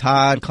 calling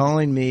Todd,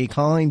 calling me,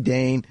 calling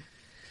Dane,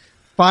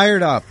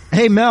 fired up.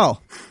 Hey,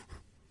 Mel,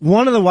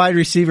 one of the wide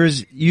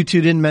receivers you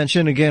two didn't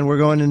mention, again, we're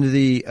going into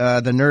the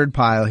nerd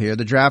pile here,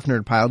 the draft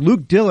nerd pile.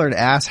 Luke Dillard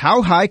asks,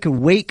 how high could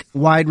Wake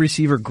wide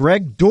receiver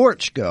Greg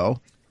Dortch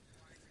go?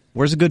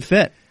 Where's a good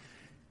fit?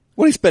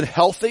 When he's been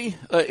healthy,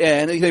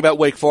 and you think about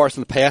Wake Forest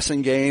in the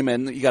passing game,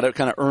 and you got to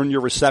kind of earn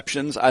your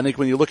receptions. I think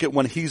when you look at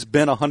when he's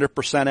been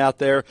 100% out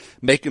there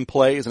making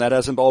plays, and that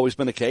hasn't always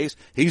been the case,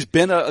 he's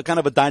been a kind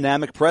of a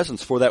dynamic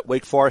presence for that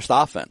Wake Forest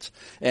offense.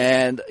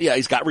 And yeah,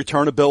 he's got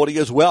return ability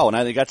as well, and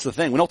I think that's the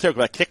thing. We don't talk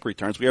about kick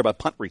returns, we hear about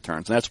punt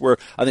returns, and that's where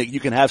I think you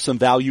can have some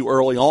value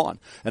early on.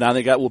 And I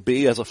think that will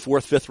be as a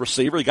 4th, 5th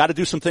receiver. You got to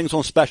do some things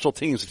on special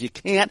teams. If you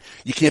can't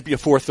be a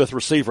 4th, 5th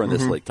receiver in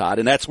this league, Todd.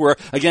 And that's where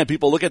again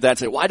people look at that and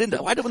say, why didn't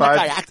that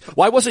guy act?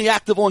 Why wasn't he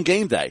active on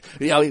game day?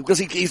 Because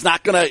he's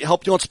not going to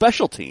help you on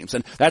special teams.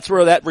 And that's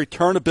where that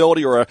return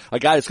ability or a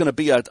guy that's going to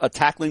be a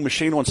tackling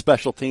machine on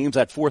special teams,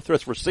 that 4th,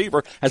 5th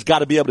receiver, has got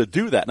to be able to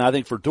do that. And I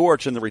think for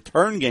Dortch in the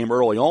return game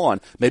early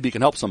on, maybe he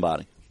can help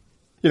somebody.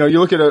 You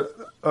look at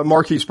a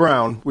Marquise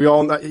Brown.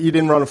 He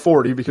didn't run a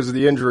 40 because of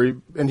the injury,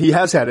 and he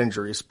has had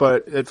injuries.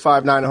 But at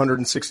 5'9",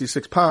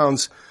 166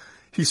 pounds,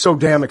 he's so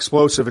damn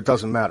explosive it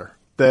doesn't matter.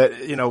 That,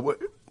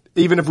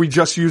 even if we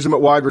just use him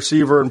at wide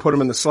receiver and put him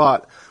in the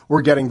slot,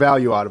 we're getting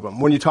value out of him.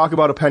 When you talk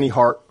about a Penny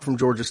Hart from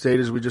Georgia State,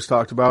 as we just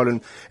talked about,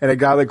 and a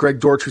guy like Greg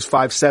Dortch who's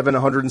 5'7",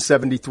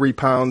 173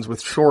 pounds with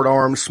short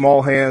arms,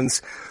 small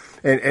hands,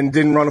 and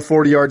didn't run a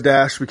 40-yard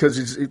dash because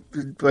he's,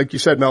 like you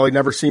said, Mel, he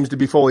never seems to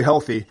be fully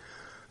healthy.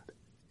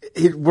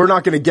 We're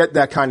not going to get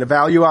that kind of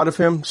value out of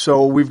him,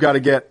 so we've got to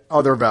get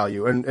other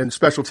value. And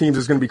special teams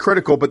is going to be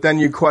critical, but then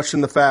you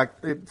question the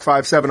fact,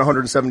 5'7",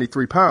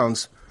 173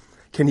 pounds,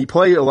 can he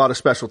play a lot of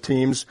special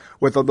teams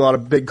with a lot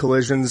of big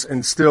collisions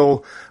and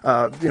still,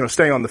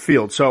 stay on the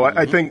field? So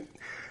I think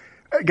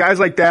guys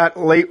like that,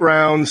 late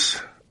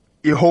rounds,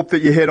 you hope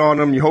that you hit on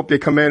them. You hope they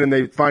come in and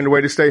they find a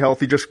way to stay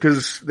healthy. Just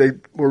because they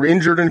were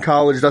injured in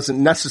college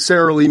doesn't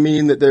necessarily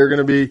mean that they're going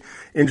to be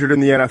injured in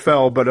the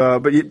NFL.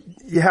 But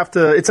you have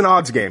to. It's an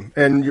odds game,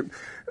 and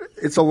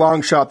it's a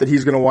long shot that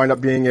he's going to wind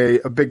up being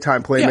a big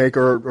time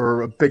playmaker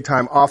or a big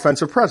time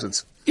offensive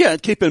presence. Yeah,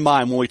 and keep in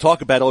mind when we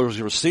talk about those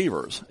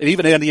receivers, and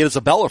even Andy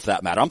Isabella for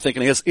that matter, I'm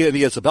thinking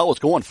Andy Isabella's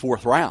going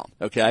 4th round,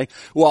 okay?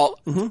 Well,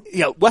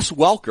 Wes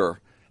Welker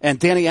and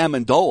Danny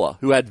Amendola,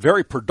 who had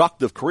very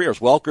productive careers.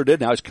 Welker did,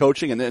 now he's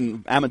coaching, and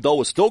then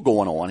Amendola is still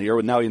going on here,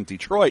 and now in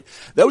Detroit.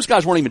 Those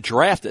guys weren't even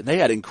drafted. They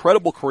had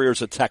incredible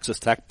careers at Texas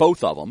Tech,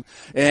 both of them,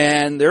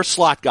 and they're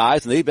slot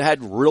guys, and they've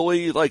had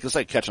really, like I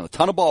say, catching a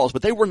ton of balls,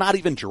 but they were not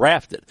even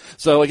drafted.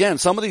 So again,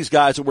 some of these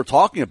guys that we're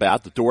talking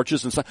about, the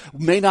Dortches and stuff,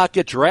 may not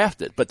get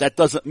drafted, but that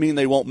doesn't mean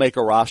they won't make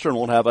a roster and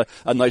won't have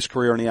a nice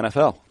career in the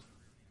NFL. All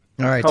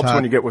right, helps Todd.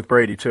 when you get with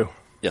Brady too.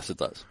 Yes, it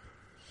does.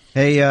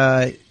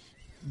 Hey,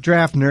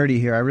 draft nerdy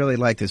here. I really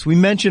like this. We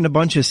mentioned a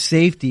bunch of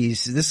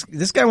safeties.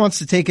 This guy wants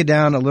to take it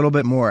down a little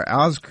bit more.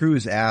 Oz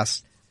Cruz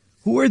asked,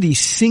 who are these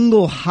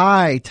single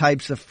high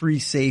types of free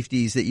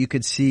safeties that you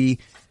could see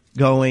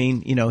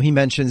going? He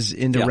mentions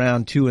into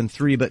round 2 and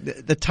 3,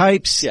 but the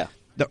types,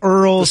 the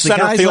Earls, the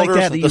guys like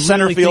that you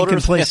really think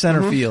can play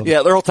center field.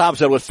 Yeah, Earl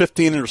Thompson with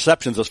 15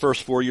 interceptions his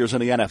first 4 years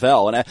in the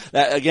NFL. And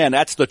again,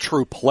 that's the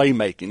true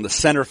playmaking, the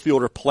center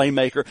fielder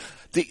playmaker.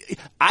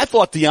 I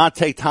thought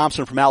Deontay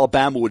Thompson from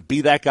Alabama would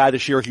be that guy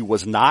this year. He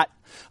was not.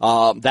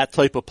 That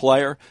type of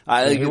player.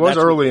 He was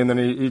early and then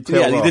he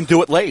tailed off. He didn't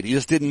do it late. He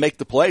just didn't make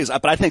the plays.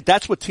 But I think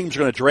that's what teams are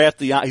going to draft.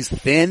 He's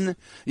thin.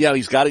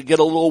 He's got to get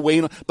a little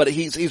weight, but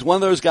he's one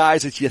of those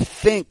guys that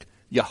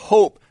you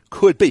hope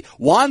could be.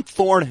 Juan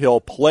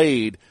Thornhill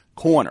played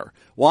corner.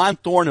 Juan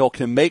Thornhill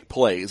can make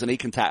plays and he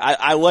can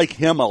I like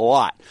him a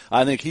lot.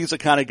 I think he's the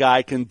kind of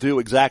guy can do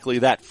exactly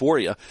that for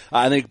you.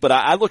 But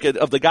I look at,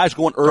 of the guys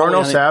going early.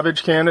 Darnell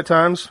Savage can at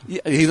times.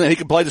 Yeah, he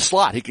can play the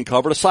slot. He can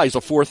cover the side. He's a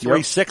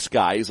 4.36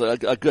 guy. He's a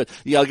good,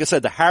 like I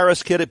said, the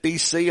Harris kid at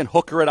BC and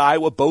Hooker at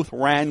Iowa both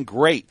ran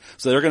great.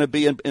 So they're going to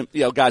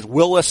be guys.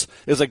 Willis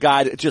is a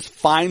guy that just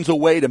finds a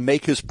way to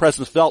make his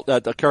presence felt.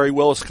 Kerry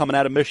Willis coming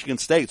out of Michigan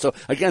State. So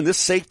again, this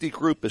safety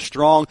group is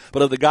strong,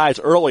 but of the guys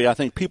early, I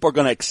think people are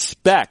going to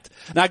expect.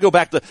 Now I go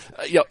back to,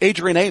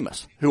 Adrian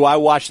Amos, who I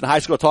watched in high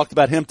school. I talked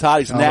about him, Todd.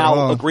 He's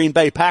now a Green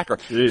Bay Packer.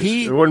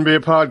 Jeez, it wouldn't be a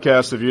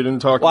podcast if you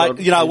didn't talk about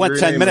I went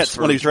 10 minutes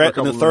when he was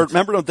drafted in the third.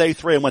 Remember on day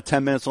 3, I went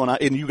 10 minutes on,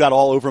 and you got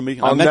all over me.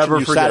 I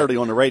mentioned you Saturday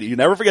on the radio. You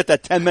never forget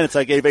that 10 minutes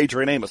I gave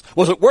Adrian Amos.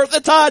 Was it worth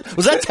it, Todd?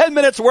 Was that 10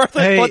 minutes worth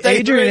it? Hey,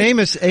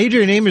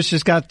 Adrian Amos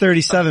just got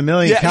 $37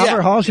 million.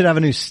 Calvert Hall should have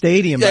a new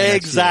stadium. Yeah,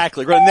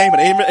 exactly. We're going to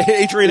name it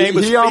Adrian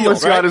Amos. He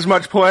almost got as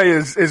much play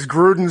as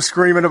Gruden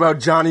screaming about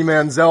Johnny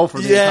Manziel for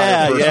the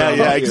entire first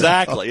Yeah,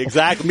 exactly.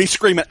 Me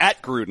screaming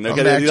at Gruden.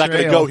 Okay, he's not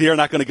going to go here,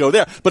 not going to go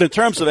there. But in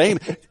terms of aim,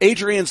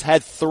 Adrian's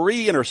had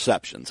 3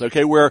 interceptions,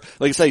 okay, where,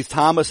 like I say,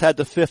 Thomas had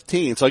the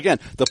 15. So again,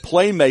 the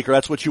playmaker,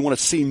 that's what you want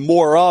to see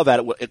more of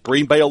at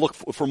Green Bay will look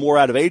for more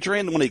out of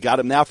Adrian when he got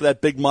him now for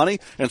that big money.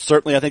 And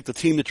certainly I think the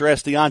team that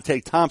drafts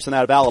Deontay Thompson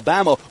out of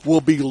Alabama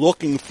will be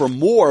looking for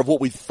more of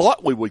what we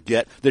thought we would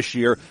get this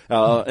year,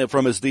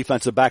 from his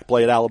defensive back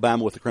play at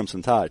Alabama with the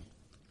Crimson Tide.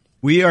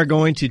 We are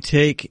going to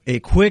take a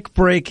quick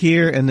break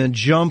here and then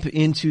jump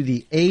into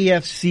the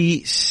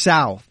AFC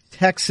South.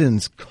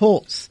 Texans,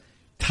 Colts,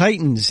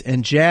 Titans,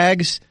 and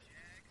Jags.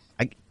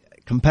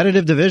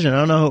 Competitive division. I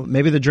don't know.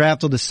 Maybe the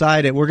draft will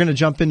decide it. We're going to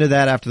jump into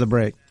that after the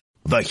break.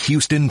 The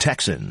Houston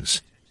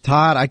Texans.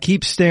 Todd, I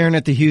keep staring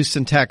at the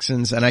Houston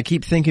Texans, and I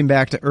keep thinking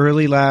back to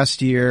early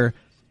last year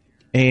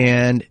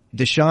and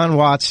Deshaun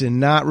Watson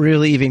not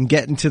really even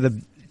getting to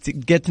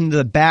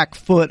the back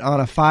foot on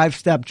a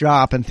 5-step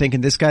drop and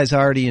thinking this guy's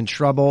already in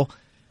trouble.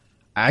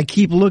 I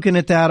keep looking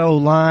at that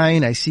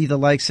O-line. I see the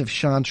likes of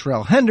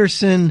Chantrell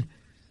Henderson,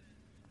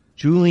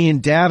 Julian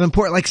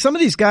Davenport. Like some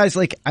of these guys,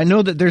 like I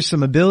know that there's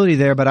some ability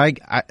there, but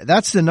I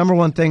that's the number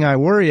one thing I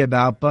worry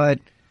about. But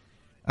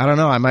I don't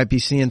know. I might be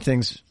seeing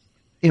things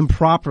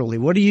improperly.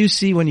 What do you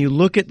see when you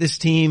look at this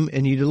team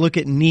and you look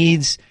at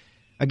needs?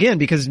 Again,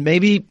 because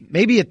maybe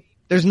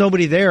there's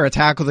nobody there, a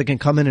tackle that can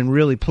come in and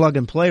really plug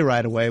and play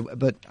right away.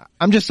 But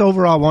I'm just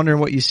overall wondering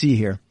what you see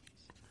here.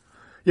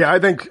 Yeah, I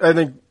think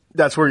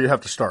that's where you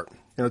have to start.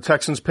 You know,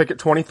 Texans pick at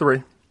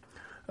 23.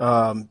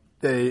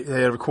 They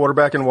have a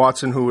quarterback in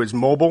Watson who is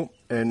mobile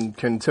and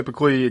can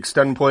typically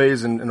extend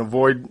plays and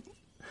avoid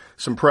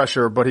some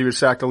pressure, but he was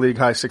sacked a league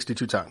high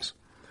 62 times.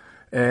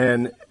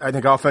 And I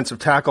think offensive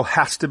tackle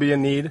has to be a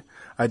need.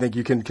 I think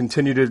you can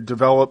continue to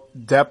develop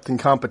depth and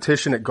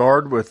competition at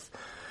guard with,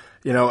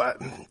 you know,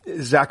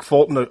 Zach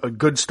Fulton, a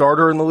good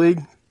starter in the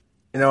league.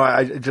 You know,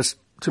 I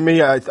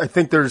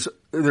think there's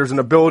an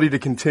ability to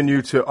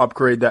continue to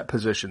upgrade that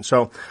position.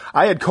 So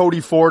I had Cody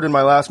Ford in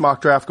my last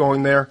mock draft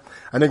going there.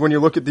 I think when you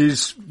look at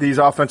these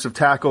offensive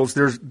tackles,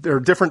 there are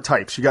different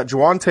types. You got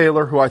Juwan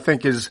Taylor, who I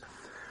think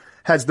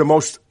has the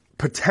most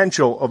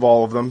potential of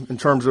all of them in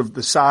terms of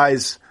the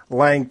size,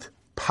 length,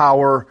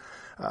 power,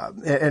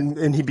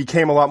 and he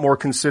became a lot more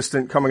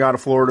consistent coming out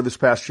of Florida this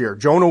past year.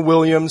 Jonah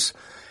Williams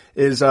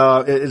is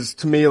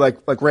to me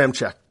like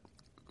Ramczyk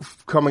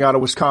coming out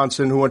of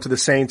Wisconsin, who went to the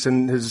Saints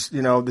and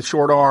the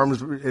short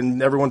arms,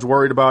 and everyone's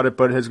worried about it,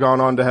 but has gone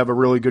on to have a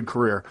really good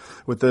career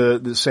with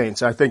the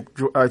Saints. I think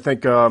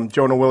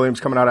Jonah Williams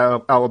coming out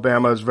of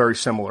Alabama is very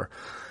similar.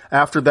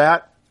 After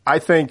that, I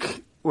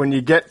think when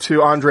you get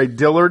to Andre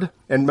Dillard,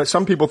 and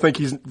some people think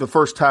he's the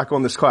first tackle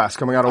in this class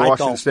coming out of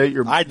Washington State.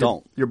 Your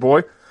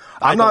boy.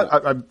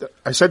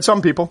 I said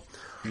some people.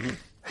 Mm-hmm.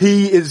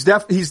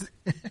 He's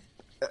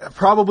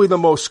probably the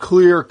most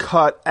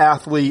clear-cut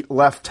athlete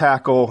left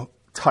tackle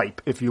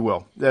type, if you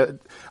will.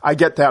 I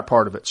get that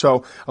part of it.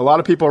 So a lot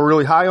of people are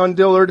really high on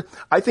Dillard.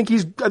 I think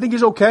he's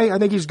okay. I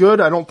think he's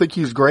good. I don't think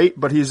he's great,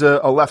 but he's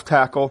a left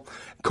tackle.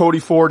 Cody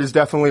Ford is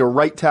definitely a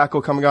right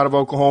tackle coming out of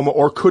Oklahoma,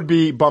 or could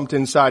be bumped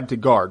inside to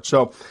guard.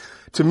 So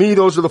to me,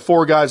 those are the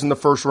 4 guys in the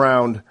first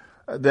round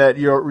that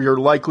you're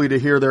likely to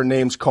hear their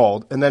names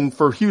called. And then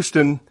for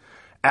Houston,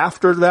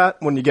 after that,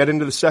 when you get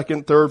into the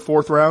 2nd, 3rd,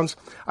 4th rounds,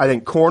 I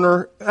think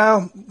corner,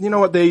 you know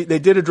what, they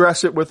did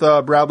address it with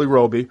Bradley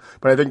Roby,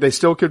 but I think they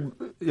still could,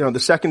 the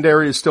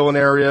secondary is still an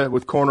area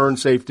with corner and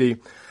safety.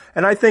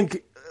 And I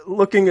think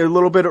looking a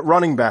little bit at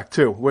running back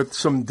too, with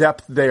some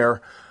depth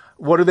there.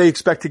 What do they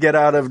expect to get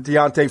out of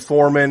Deontay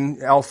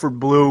Foreman, Alfred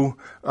Blue,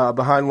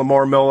 behind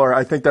Lamar Miller?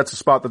 I think that's a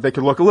spot that they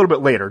could look a little bit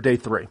later, day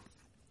 3.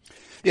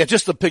 Yeah,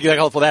 just to piggyback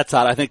off of that,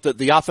 Todd, I think that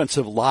the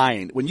offensive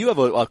line, when you have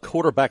a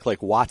quarterback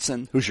like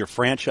Watson, who's your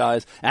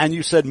franchise, and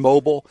you said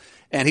mobile,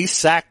 and he's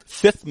sacked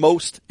 5th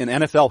most in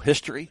NFL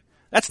history,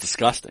 that's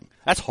disgusting.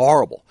 That's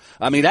horrible.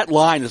 I mean, that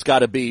line has got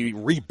to be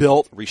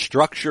rebuilt,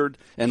 restructured,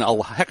 and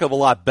a heck of a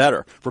lot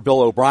better for Bill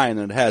O'Brien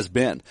than it has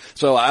been.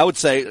 So I would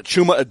say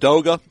Chuma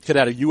Edoga, kid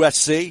out of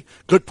USC,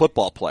 good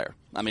football player.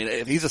 I mean,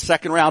 if he's a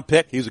 2nd-round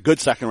pick, he's a good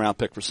 2nd-round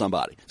pick for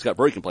somebody. He's got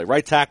he can play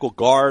right tackle,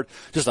 guard,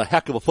 just a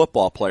heck of a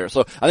football player.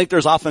 So I think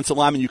there's offensive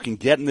linemen you can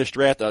get in this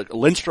draft.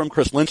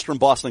 Chris Lindstrom,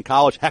 Boston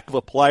College, heck of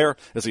a player.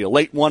 Is he a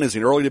late 1? Is he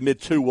an early to mid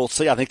 2? We'll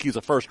see. I think he's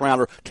a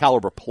first-rounder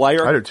caliber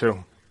player. I do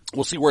too.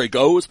 We'll see where he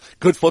goes.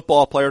 Good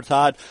football player,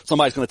 Todd.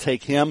 Somebody's going to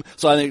take him.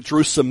 So I think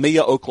Drew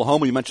Samia,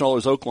 Oklahoma. You mentioned all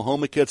those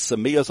Oklahoma kids.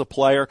 Samia's a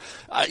player.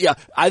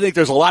 I think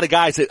there's a lot of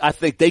guys that I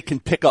think they can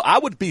pick up. I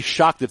would be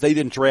shocked if they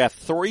didn't draft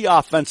 3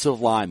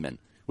 offensive linemen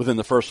within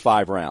the first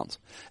 5 rounds.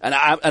 And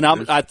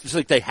I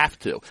think they have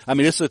to. I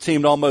mean, this is a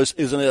team that almost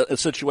is in a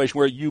situation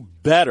where you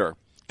better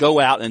go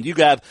out and you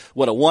have,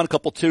 a 1,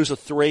 couple 2s, a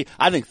 3.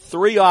 I think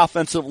 3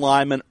 offensive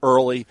linemen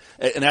early,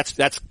 and that's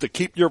to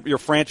keep your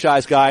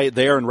franchise guy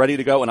there and ready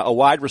to go, and a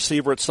wide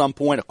receiver at some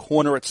point, a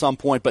corner at some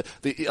point. But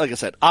like I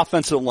said,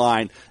 offensive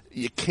line,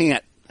 you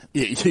got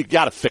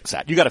to fix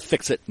that. You got to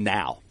fix it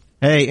now.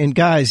 Hey, and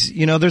guys,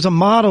 there's a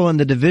model in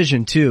the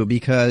division too,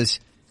 because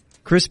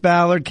Chris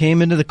Ballard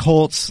came into the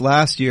Colts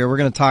last year. We're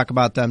going to talk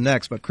about them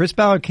next. But Chris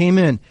Ballard came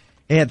in.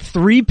 They had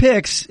 3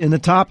 picks in the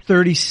top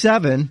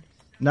 37,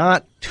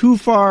 not too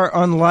far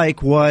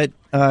unlike what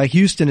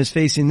Houston is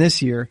facing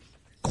this year.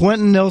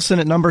 Quentin Nelson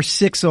at number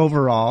 6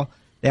 overall.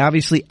 They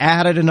obviously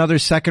added another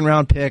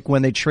second-round pick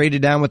when they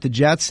traded down with the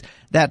Jets.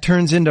 That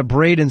turns into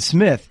Braden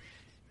Smith.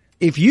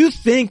 If you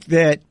think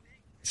that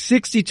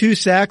 62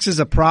 sacks is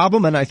a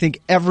problem, and I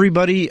think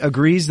everybody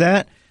agrees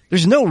that,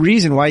 there's no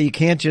reason why you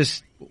can't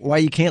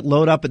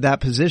load up at that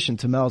position,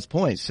 to Mel's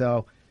point.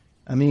 So,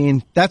 I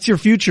mean, that's your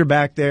future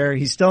back there.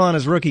 He's still on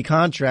his rookie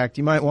contract.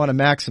 You might want to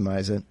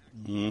maximize it.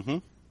 Mm-hmm.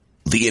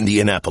 The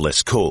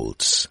Indianapolis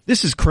Colts.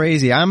 This is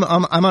crazy. I'm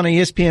on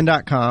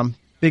ESPN.com.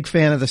 Big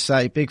fan of the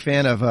site. Big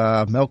fan of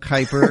Mel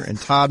Kiper and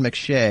Todd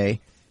McShay.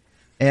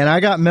 And I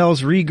got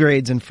Mel's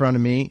regrades in front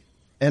of me.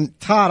 And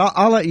Todd,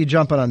 I'll let you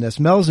jump in on this.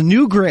 Mel's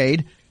new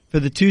grade for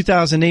the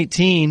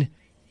 2018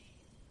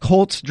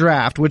 Colts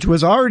draft, which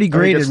was already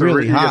graded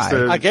really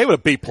high. I gave it a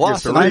B+.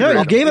 I know,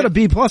 you gave it a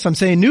B+. I'm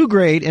saying new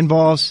grade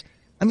involves,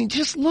 I mean,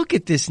 just look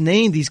at this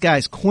name, these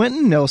guys.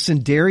 Quentin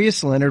Nelson,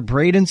 Darius Leonard,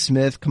 Braden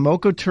Smith,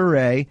 Kamoko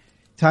Toure,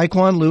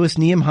 Tyquan Lewis,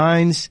 Nyheim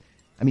Hines,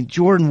 I mean,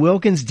 Jordan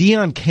Wilkins,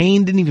 Deion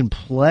Kane didn't even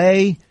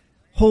play.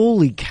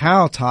 Holy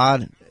cow,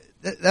 Todd.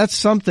 That's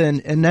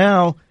something. And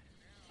now,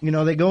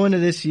 they go into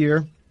this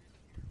year.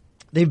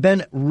 They've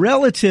been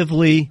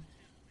relatively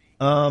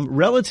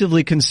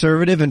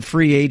conservative in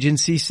free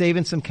agency,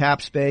 saving some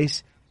cap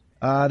space.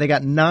 They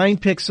got 9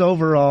 picks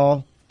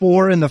overall,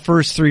 4 in the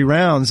first 3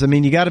 rounds. I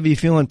mean, you got to be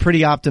feeling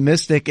pretty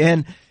optimistic.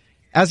 And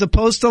as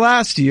opposed to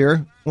last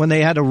year, when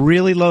they had to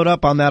really load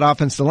up on that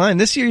offensive line,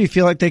 this year you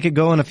feel like they could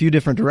go in a few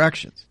different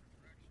directions.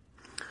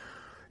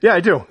 Yeah, I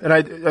do. And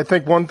I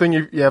think one thing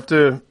you have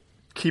to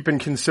keep in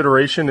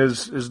consideration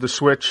is the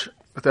switch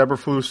with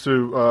Eberflus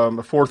to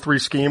a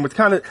 4-3 scheme. With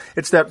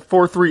it's that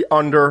 4-3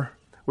 under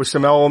with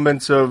some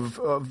elements of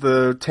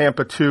the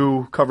Tampa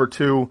 2, cover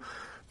 2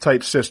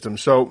 type system.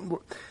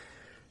 So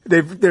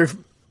they've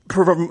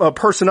from a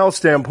personnel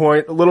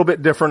standpoint, a little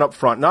bit different up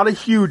front. Not a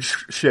huge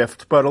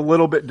shift, but a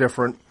little bit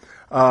different.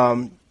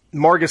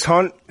 Margus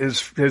Hunt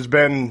has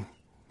been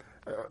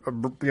a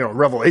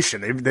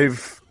revelation.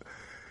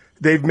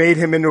 They've made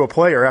him into a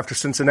player after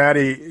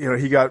Cincinnati.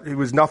 He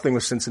was nothing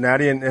with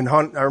Cincinnati. And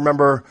Hunt, I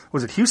remember,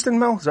 was it Houston,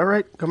 Mel? Is that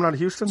right? Coming out of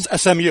Houston?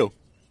 SMU.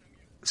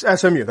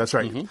 SMU, that's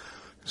right. Mm-hmm.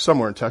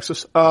 Somewhere in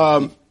Texas.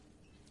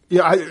 He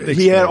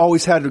had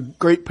always had a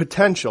great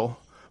potential,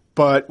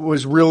 but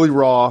was really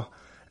raw.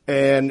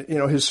 And,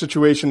 his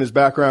situation, his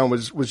background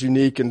was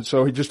unique. And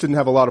so he just didn't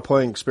have a lot of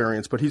playing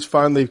experience, but he's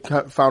finally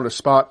found a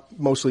spot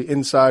mostly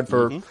inside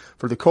for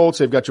the Colts.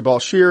 They've got Jabal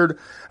Sheard,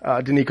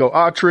 Danico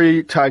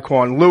Autry,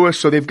 Tyquan Lewis.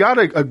 So they've got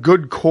a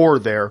good core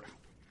there,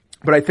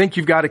 but I think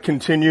you've got to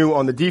continue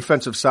on the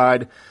defensive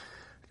side,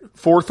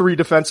 4-3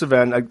 defensive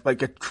end,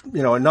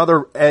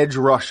 another edge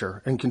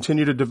rusher, and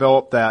continue to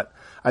develop that.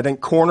 I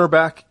think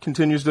cornerback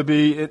continues to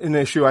be an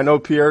issue. I know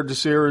Pierre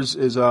Desir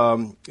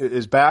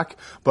is back,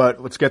 but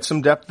let's get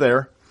some depth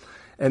there.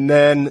 And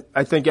then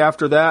I think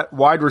after that,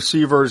 wide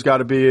receiver has got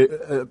to be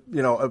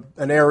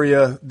an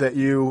area that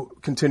you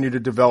continue to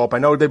develop. I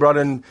know they brought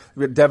in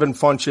Devin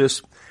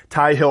Funchess,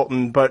 Ty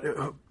Hilton, but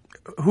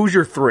who's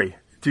your 3?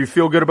 Do you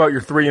feel good about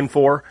your 3 and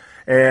 4?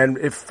 And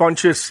if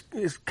Funchess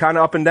is kind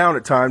of up and down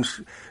at times,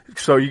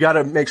 so you got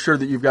to make sure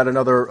that you've got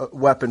another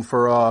weapon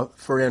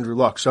for Andrew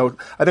Luck. So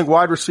I think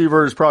wide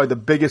receiver is probably the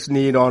biggest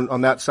need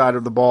on that side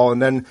of the ball,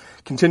 and then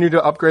continue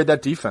to upgrade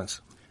that defense.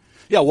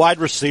 Yeah, wide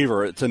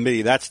receiver, to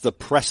me, that's the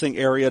pressing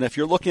area. And if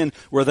you're looking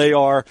where they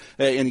are,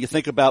 and you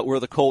think about where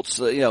the Colts,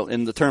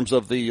 in the terms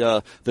of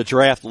the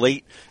draft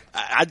late,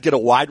 I'd get a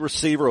wide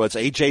receiver. It's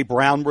A.J.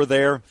 Brown were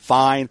there.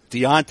 Fine.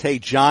 Deontay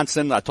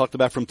Johnson, I talked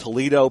about from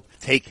Toledo.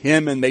 Take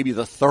him in maybe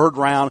the 3rd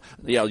round.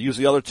 Use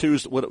the other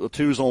twos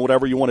on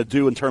whatever you want to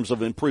do in terms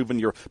of improving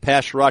your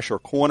pass rush or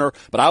corner.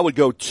 But I would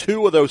go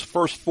 2 of those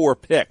first 4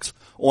 picks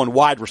on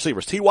wide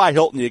receivers. T.Y.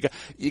 Hilton,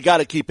 you got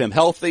to keep him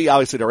healthy.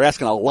 Obviously, they're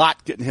asking a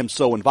lot getting him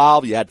so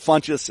involved. You had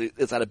Funchess.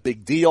 Is that a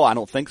big deal? I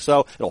don't think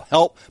so. It'll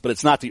help, but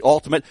it's not the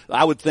ultimate.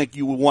 I would think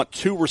you would want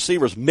 2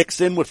 receivers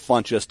mixed in with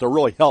Funchess to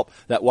really help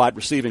that wide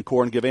receiving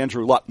core and give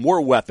Andrew Luck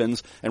more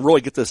weapons and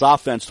really get this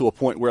offense to a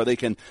point where they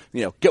can,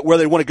 get where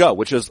they want to go,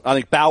 which is, I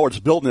think Ballard's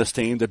building this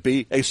team to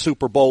be a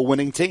Super Bowl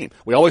winning team.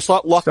 We always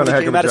thought Luck when he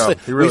came out of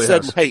state. We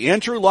said, hey,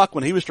 Andrew Luck,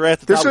 when he was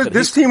drafted,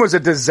 this team was a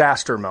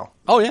disaster, Mel.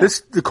 Oh, yeah.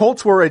 The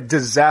Colts were a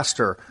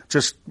disaster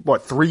just,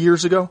 3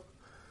 years ago?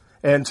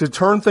 And to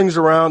turn things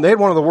around, they had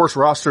one of the worst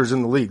rosters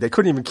in the league. They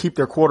couldn't even keep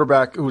their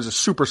quarterback, who was a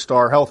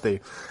superstar,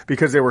 healthy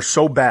because they were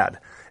so bad.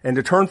 And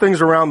to turn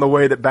things around the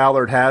way that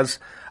Ballard has,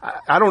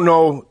 I don't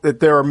know that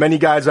there are many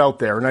guys out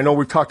there. And I know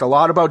we've talked a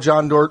lot about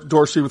John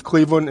Dorsey with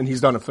Cleveland, and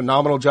he's done a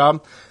phenomenal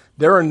job.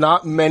 There are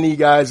not many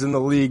guys in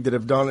the league that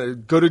have done as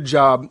good a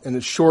job in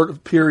a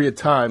short period of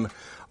time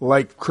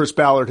like Chris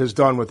Ballard has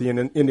done with the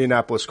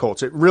Indianapolis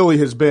Colts. It really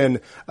has been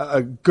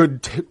a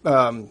good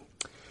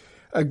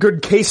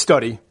case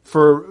study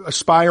for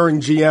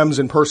aspiring GMs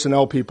and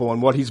personnel people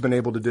and what he's been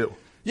able to do.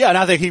 Yeah, and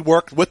I think he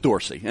worked with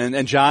Dorsey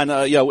and John,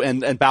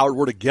 and Ballard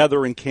were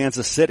together in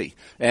Kansas City.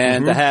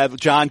 And to have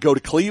John go to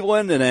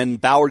Cleveland and then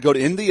Ballard go to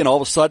Indy, and all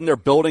of a sudden they're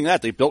building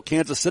that. They built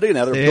Kansas City, and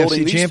now they're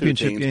building these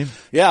championship two teams. game.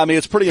 Yeah, I mean,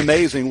 it's pretty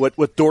amazing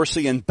with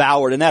Dorsey and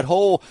Ballard and that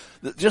whole,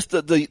 just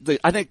I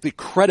think the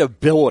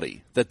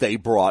credibility that they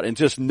brought and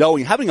just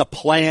having a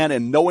plan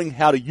and knowing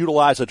how to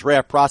utilize a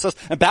draft process.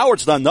 And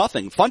Ballard's done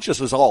nothing.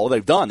 Funchess is all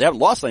they've done. They haven't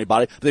lost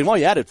anybody, but they've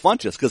only added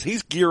Funchess because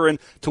he's gearing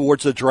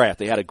towards the draft.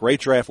 They had a great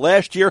draft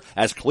last year,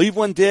 as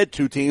Cleveland did,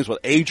 two teams with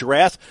a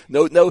draft.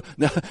 No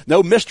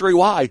mystery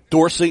why,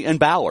 Dorsey and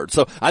Ballard.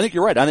 So I think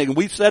you're right. I think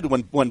we've said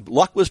when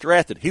Luck was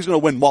drafted, he's going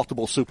to win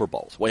multiple Super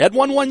Bowls. Well, he hadn't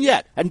won one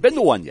yet. Hadn't been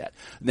to one yet.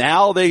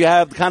 Now they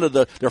have kind of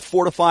they're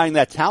fortifying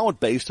that talent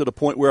base to the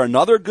point where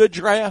another good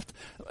draft,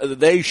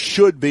 they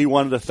should be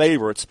one of the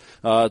favorites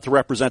to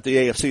represent the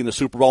AFC in the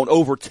Super Bowl and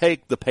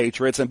overtake the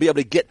Patriots and be able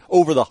to get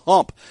over the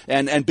hump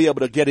and be able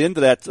to get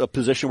into that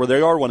position where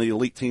they are one of the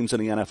elite teams in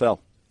the NFL.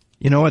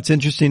 You know what's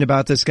interesting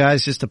about this,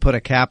 guys, just to put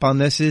a cap on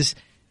this, is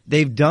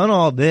they've done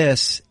all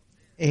this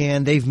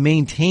and they've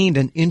maintained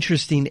an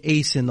interesting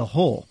ace in the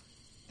hole.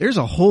 There's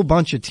a whole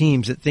bunch of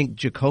teams that think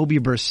Jacoby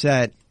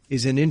Brissett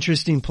is an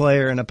interesting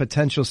player and a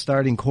potential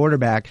starting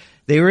quarterback.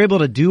 They were able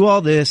to do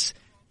all this,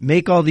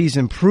 make all these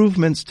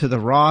improvements to the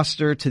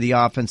roster, to the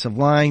offensive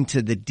line,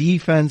 to the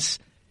defense,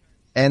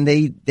 and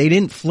they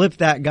didn't flip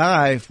that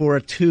guy for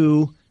a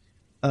 2,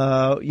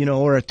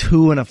 or a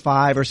 2 and a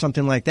 5 or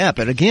something like that.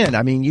 But again,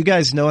 I mean, you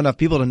guys know enough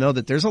people to know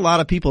that there's a lot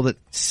of people that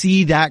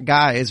see that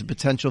guy as a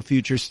potential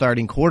future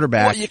starting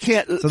quarterback. Well, you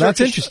can't. So that's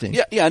interesting.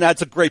 Yeah, and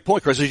that's a great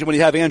point, Chris. When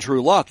you have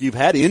Andrew Luck, you've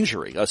had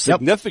injury, a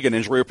significant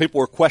injury, where people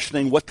were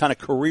questioning what kind of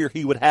career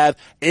he would have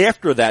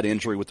after that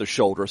injury with the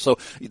shoulder. So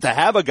to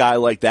have a guy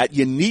like that,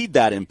 you need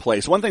that in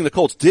place. One thing the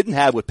Colts didn't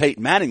have with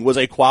Peyton Manning was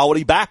a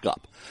quality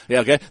backup.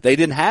 Yeah, okay. They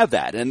didn't have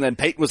that. And then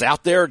Peyton was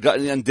out there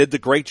and did the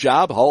great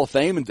job, Hall of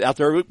Fame, and out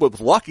there with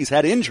Luck, he's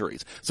had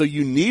injuries. So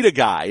you need a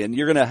guy, and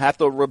you're going to have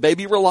to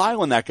maybe rely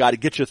on that guy to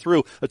get you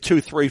through a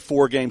 2, 3,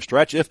 4 game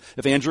stretch.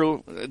 If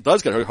Andrew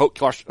does get hurt,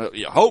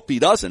 hope he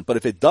doesn't, but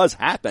if it does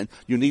happen,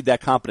 you need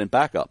that competent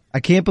backup. I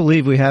can't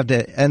believe we have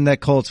to end the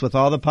Colts with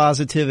all the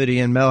positivity,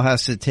 and Mel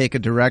has to take a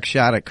direct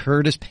shot at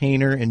Curtis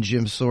Painter and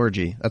Jim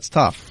Sorgi. That's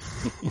tough.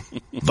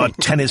 The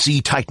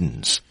Tennessee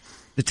Titans.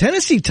 The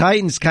Tennessee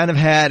Titans kind of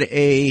had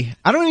I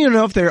don't even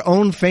know if their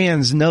own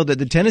fans know that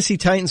the Tennessee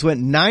Titans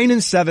went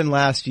 9-7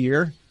 last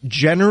year,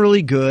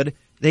 generally good.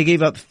 They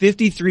gave up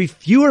 53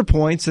 fewer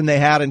points than they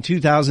had in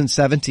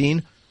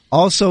 2017,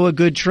 also a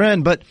good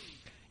trend. But,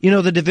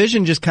 the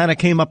division just kind of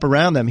came up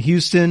around them.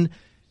 Houston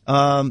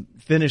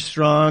finished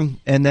strong,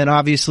 and then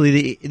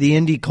obviously the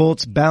Indy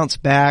Colts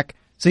bounced back.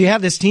 So you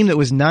have this team that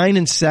was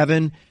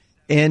 9-7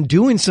 and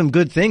doing some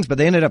good things, but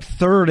they ended up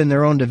third in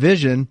their own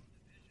division.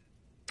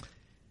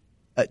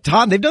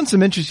 Todd, they've done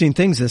some interesting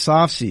things this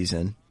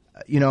offseason.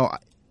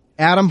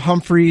 Adam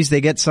Humphries,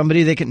 they get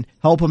somebody that can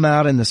help them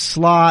out in the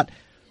slot.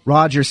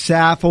 Roger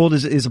Saffold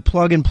is a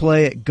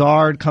plug-and-play at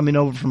guard coming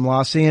over from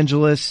Los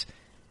Angeles.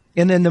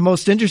 And then the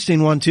most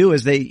interesting one, too,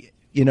 is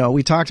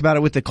we talked about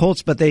it with the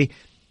Colts, but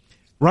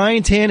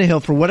Ryan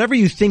Tannehill, for whatever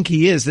you think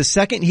he is, the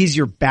second he's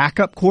your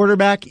backup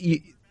quarterback,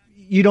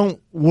 you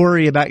don't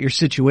worry about your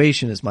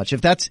situation as much.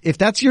 If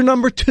that's your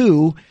number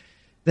 2,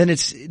 then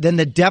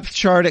the depth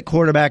chart at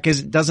quarterback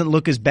doesn't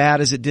look as bad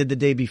as it did the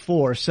day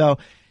before. So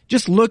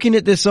just looking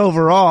at this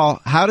overall,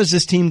 how does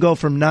this team go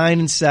from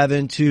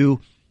 9-7 to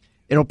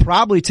it'll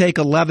probably take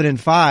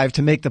 11-5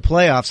 to make the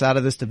playoffs out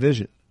of this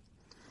division?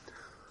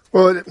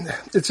 Well,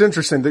 it's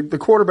interesting. The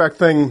quarterback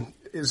thing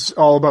is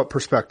all about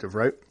perspective,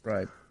 right?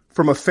 Right.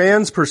 From a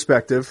fan's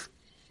perspective,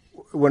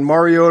 when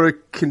Mariota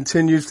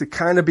continues to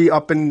kind of be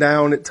up and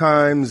down at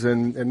times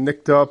and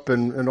nicked up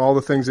and all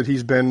the things that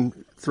he's been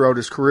throughout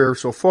his career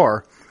so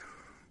far,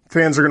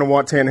 fans are going to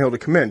want Tannehill to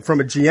come in. From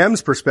a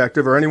GM's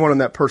perspective or anyone in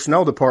that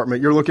personnel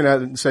department, you're looking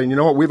at it and saying, you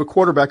know what, we have a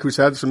quarterback who's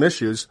had some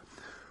issues.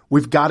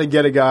 We've got to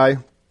get a guy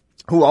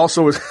who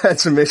also has had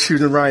some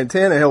issues in Ryan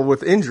Tannehill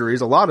with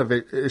injuries, a lot of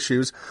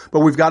issues, but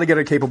we've got to get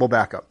a capable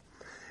backup.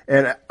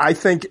 And I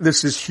think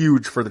this is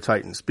huge for the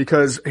Titans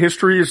because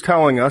history is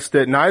telling us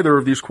that neither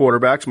of these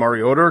quarterbacks,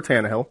 Mariota or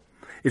Tannehill,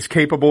 is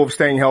capable of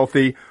staying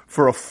healthy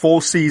for a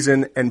full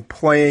season and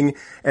playing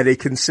at a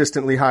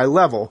consistently high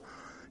level.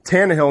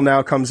 Tannehill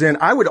now comes in.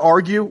 I would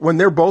argue when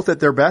they're both at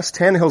their best,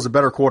 Tannehill's a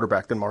better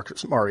quarterback than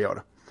Marcus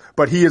Mariota.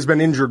 But he has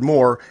been injured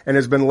more and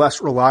has been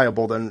less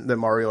reliable than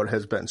Mariota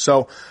has been.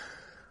 So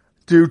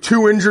do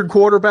 2 injured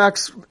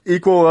quarterbacks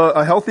equal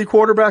a healthy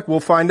quarterback?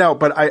 We'll find out.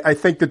 But I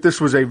think that this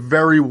was a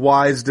very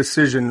wise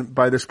decision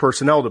by this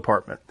personnel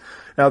department.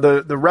 Now,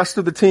 the rest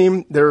of the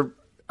team,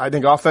 I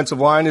think offensive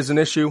line is an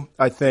issue.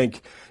 I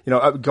think,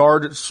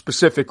 guard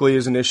specifically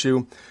is an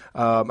issue.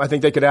 I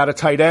think they could add a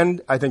tight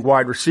end. I think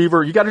wide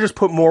receiver. You got to just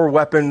put more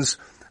weapons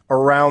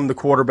around the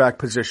quarterback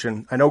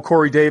position. I know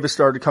Corey Davis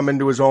started to come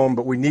into his own,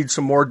 but we need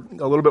a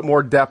little bit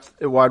more depth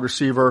at wide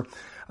receiver.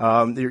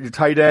 Your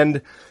tight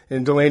end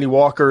in Delaney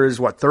Walker is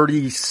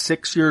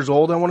 36 years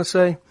old, I want to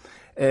say,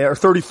 or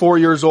 34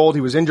 years old.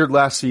 He was injured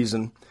last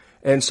season.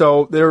 And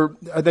so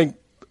I think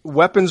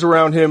weapons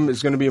around him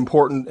is going to be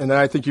important, and then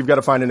I think you've got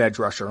to find an edge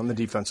rusher on the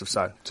defensive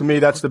side. To me,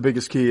 that's the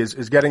biggest key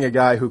is getting a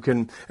guy who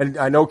can, and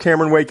I know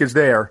Cameron Wake is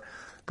there,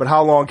 but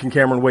how long can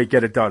Cameron Wake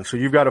get it done? So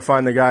you've got to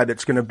find the guy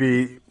that's going to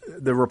be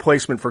the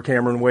replacement for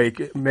Cameron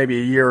Wake maybe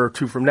a year or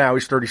two from now.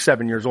 He's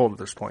 37 years old at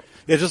this point.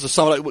 Yeah, just to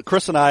sum it up,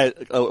 Chris and I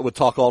would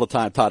talk all the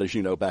time, Todd, as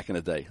you know, back in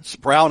the day.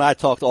 Sproul and I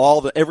talked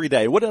every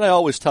day. What did I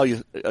always tell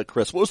you,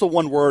 Chris? What was the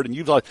one word? And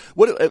you've like,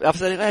 I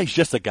said, hey, he's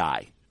just a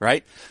guy,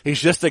 right? He's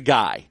just a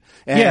guy.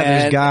 And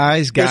there's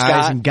guys,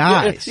 and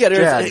guys.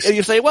 Yeah,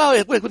 you say,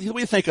 well, what do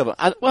you think of him?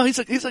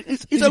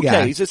 He's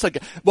okay. He's just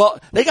like, well,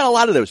 they got a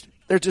lot of those.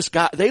 They're just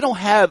guys. They don't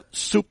have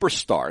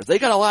superstars. They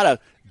got a lot of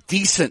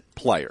decent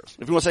players.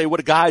 If you want to say what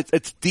a guy,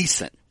 it's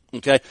decent.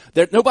 Okay,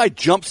 nobody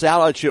jumps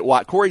out at you.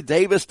 What Corey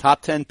Davis,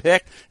 top 10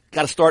 pick,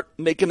 got to start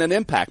making an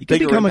impact. You can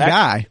become impact. A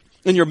guy.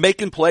 And you're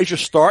making plays. You're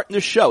starting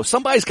to show.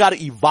 Somebody's got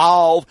to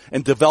evolve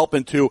and develop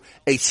into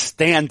a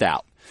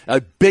standout,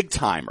 a big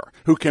timer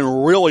who can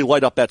really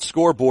light up that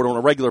scoreboard on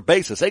a regular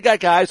basis. They got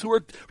guys who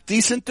are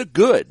decent to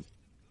good.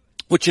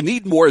 What you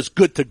need more is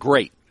good to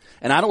great.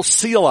 And I don't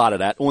see a lot of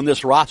that on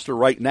this roster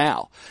right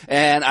now.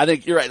 And I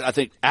think you're right. I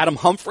think Adam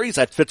Humphries,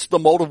 that fits the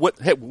mold of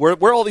where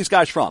are all these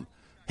guys from?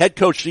 Head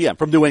coach GM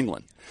from New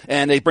England.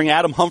 And they bring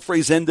Adam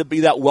Humphries in to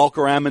be that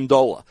Welker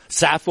Amendola.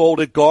 Saffold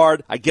at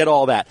guard. I get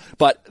all that.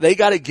 But they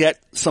got to get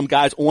some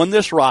guys on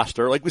this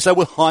roster, like we said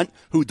with Hunt,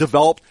 who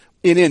developed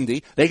in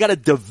Indy. They got to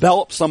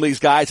develop some of these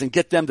guys and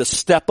get them to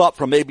step up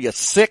from maybe a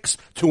 6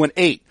 to an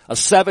 8, a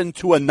 7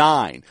 to a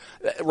 9.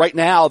 Right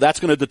now, that's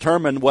going to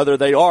determine whether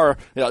they are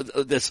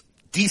this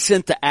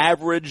decent to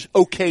average,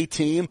 okay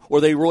team,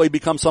 or they really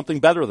become something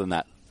better than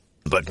that.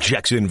 The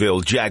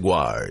Jacksonville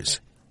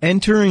Jaguars.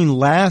 Entering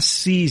last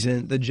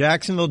season, the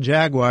Jacksonville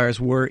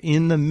Jaguars were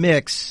in the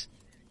mix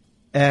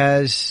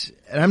as,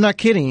 and I'm not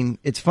kidding,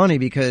 it's funny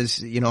because,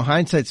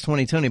 hindsight's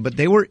 20/20,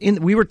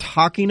 but we were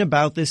talking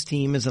about this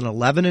team as an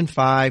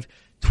 11-5,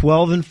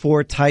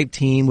 12-4 type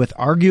team with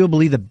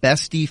arguably the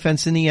best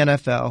defense in the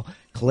NFL.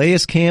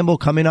 Calais Campbell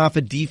coming off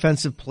a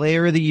Defensive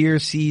Player of the Year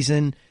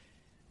season.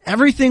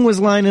 Everything was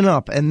lining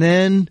up, and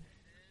then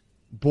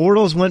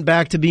Bortles went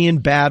back to being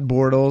bad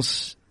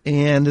Bortles,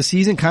 and the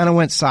season kind of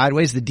went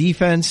sideways. The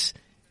defense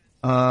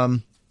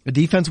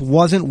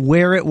wasn't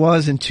where it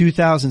was in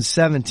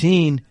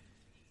 2017.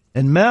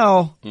 And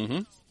Mel,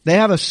 they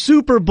have a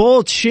Super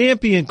Bowl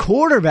champion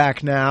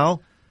quarterback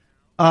now,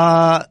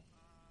 but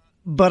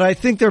I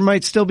think there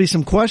might still be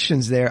some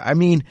questions there. I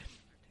mean,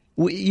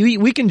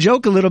 we can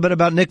joke a little bit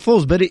about Nick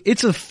Foles, but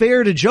it's a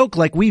fair to joke.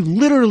 Like, we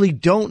literally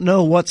don't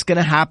know what's going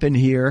to happen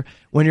here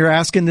when you're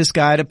asking this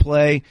guy to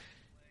play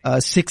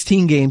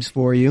 16 games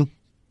for you.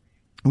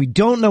 We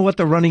don't know what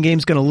the running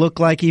game's going to look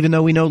like, even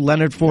though we know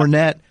Leonard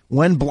Fournette,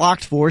 when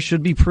blocked for,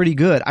 should be pretty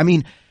good. I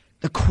mean,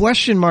 the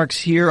question marks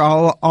here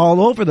are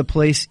all over the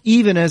place,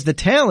 even as the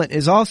talent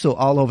is also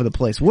all over the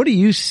place. What do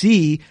you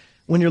see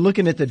when you're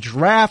looking at the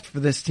draft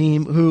for this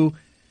team who,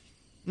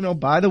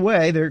 by the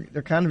way, they're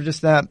kind of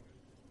just that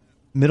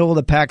middle of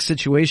the pack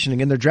situation.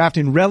 Again, they're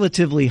drafting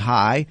relatively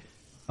high,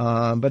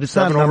 but it's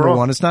not number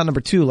one. It's not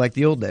number 2 like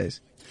the old days.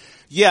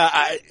 Yeah,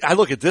 I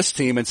look at this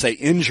team and say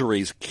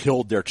injuries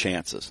killed their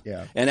chances.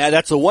 Yeah. And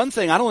that's the one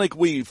thing I don't think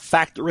we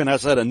factor in,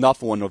 as I said,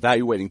 enough when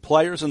evaluating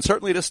players, and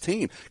certainly this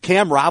team.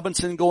 Cam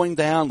Robinson going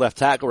down, left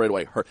tackle right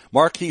away, hurt.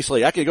 Marquise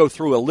Lee, I could go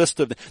through a list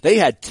of, they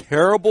had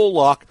terrible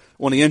luck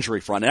on the injury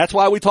front. And that's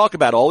why we talk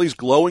about all these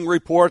glowing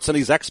reports and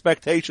these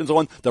expectations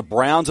on the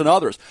Browns and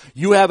others.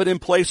 You have it in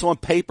place on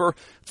paper.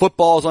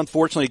 Football is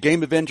unfortunately a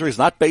game of injuries. It's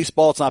not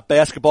baseball. It's not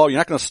basketball. You're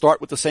not going to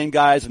start with the same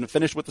guys and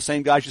finish with the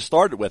same guys you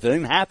started with. It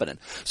ain't happening.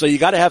 So you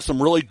got to have some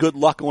really good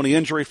luck on the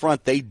injury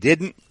front. They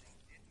didn't.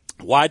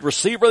 Wide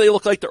receiver, they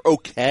look like they're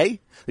okay.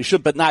 They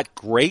should, but not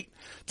great.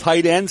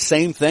 Tight end,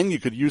 same thing. You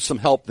could use some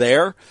help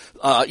there.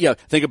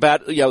 Think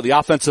about, the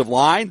offensive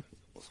line.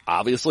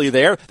 Obviously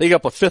there. They got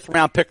up a 5th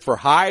round pick for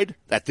Hyde.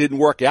 That didn't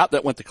work out.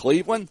 That went to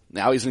Cleveland.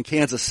 Now he's in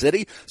Kansas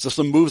City. So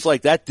some moves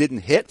like that didn't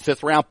hit.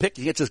 5th round pick.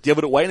 You can't just give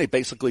it away. And they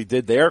basically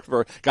did there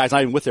for guys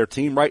not even with their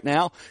team right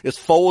now. Is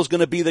Foles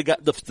going to be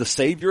the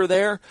savior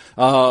there,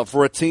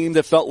 for a team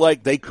that felt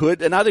like they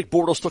could? And I think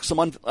Bortles took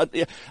some,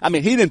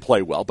 he didn't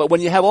play well, but when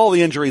you have all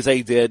the injuries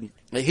they did,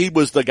 he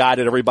was the guy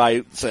that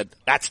everybody said,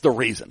 that's the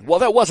reason. Well,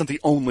 that wasn't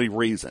the only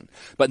reason.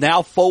 But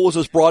now Foles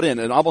is brought in,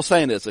 and I'm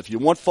saying this, if you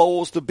want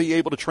Foles to be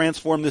able to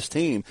transform this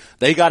team,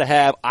 they got to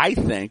have, I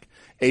think,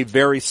 a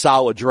very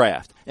solid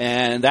draft.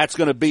 And that's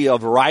going to be a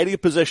variety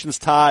of positions,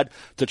 Todd,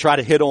 to try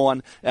to hit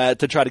on,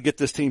 to try to get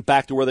this team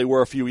back to where they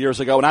were a few years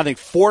ago. And I think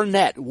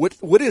Fournette,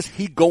 what is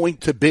he going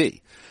to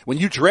be? When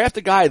you draft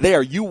a guy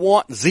there, you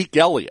want Zeke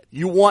Elliott.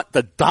 You want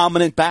the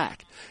dominant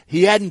back.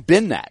 He hadn't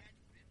been that.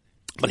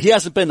 But he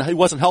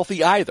wasn't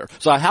healthy either.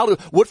 So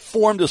what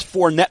form does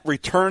Fournette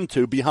return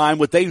to behind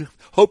what they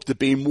hope to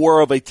be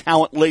more of a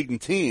talent-laden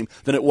team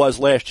than it was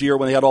last year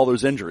when they had all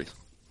those injuries?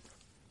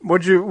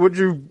 Would you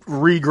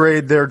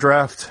regrade their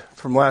draft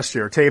from last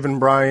year. Taven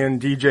Bryan,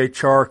 DJ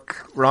Chark,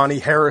 Ronnie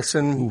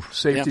Harrison,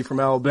 safety from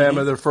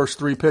Alabama, their first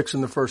 3 picks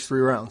in the first 3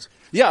 rounds.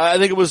 Yeah, I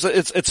think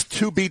it's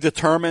to be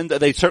determined.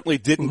 They certainly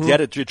didn't get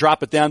it. You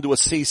drop it down to a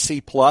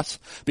CC plus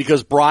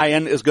because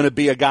Bryan is going to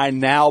be a guy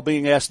now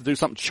being asked to do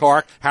something.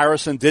 Chark,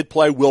 Harrison did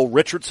play. Will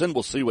Richardson,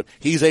 we'll see what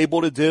he's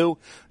able to do.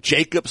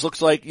 Jacobs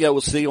looks like,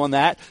 we'll see on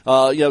that.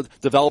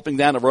 Developing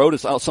down the road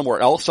is somewhere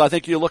else. So I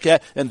think you look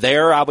at, and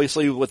there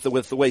obviously with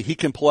the way he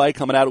can play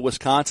coming out of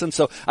Wisconsin.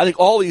 So I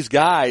think all these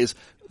guys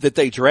that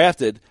they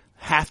drafted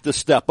have to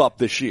step up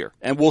this year,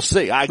 and we'll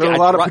see. There are a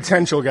lot of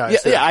potential guys.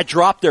 Yeah, I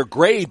dropped their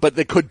grade, but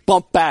they could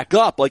bump back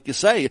up, like you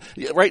say.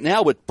 Right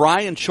now with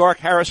Bryan, Chark,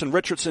 Harrison,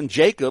 Richardson,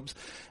 Jacobs,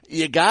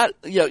 you got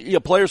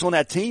players on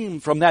that team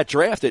from that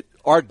draft that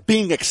are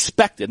being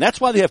expected. And that's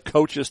why they have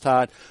coaches,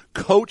 Todd.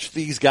 Coach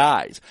these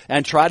guys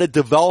and try to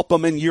develop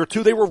them in year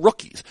 2. They were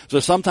rookies. So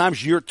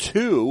sometimes year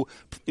 2,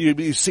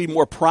 you see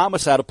more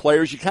promise out of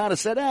players. You kind of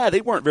said,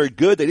 they weren't very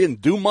good. They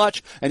didn't do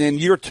much. And in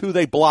year 2,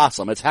 they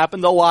blossom. It's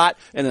happened a lot.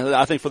 And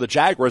I think for the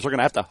Jaguars, they're going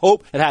to have to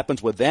hope it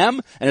happens with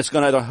them. And they're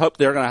going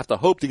to have to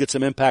hope to get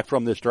some impact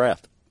from this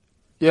draft.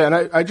 Yeah.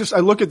 And I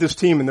look at this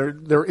team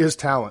and there is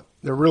talent.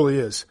 There really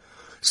is.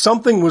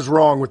 Something was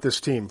wrong with this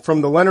team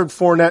from the Leonard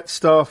Fournette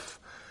stuff.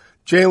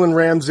 Jalen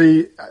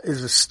Ramsey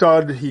is a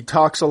stud. He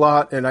talks a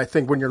lot, and I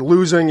think when you're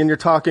losing and you're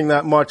talking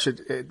that much,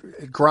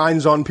 it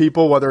grinds on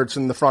people, whether it's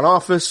in the front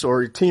office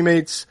or your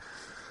teammates.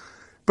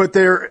 But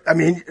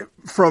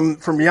from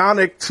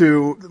Yannick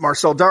to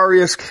Marcel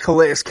Darius,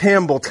 Calais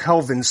Campbell,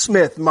 Telvin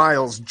Smith,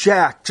 Miles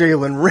Jack,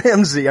 Jalen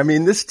Ramsey.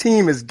 This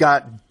team has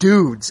got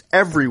dudes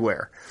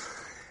everywhere.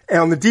 And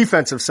on the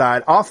defensive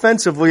side,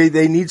 offensively,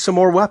 they need some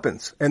more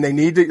weapons. And they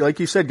need to, like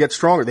you said, get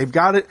stronger. They've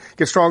got to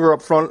get stronger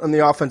up front on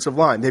the offensive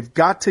line. They've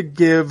got to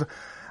give,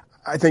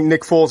 I think,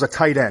 Nick Foles a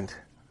tight end.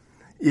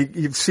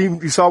 You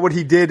saw what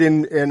he did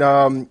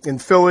in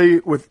Philly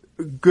with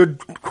good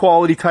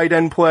quality tight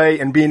end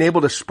play and being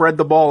able to spread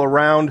the ball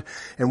around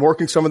and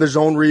working some of the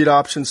zone read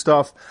option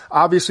stuff.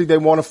 Obviously, they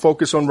want to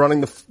focus on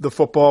running the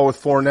football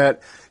with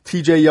Fournette.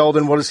 TJ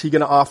Yeldon, what is he going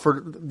to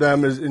offer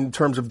them in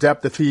terms of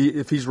depth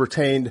if he's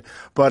retained?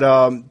 But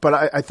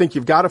I think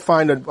you've got to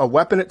find a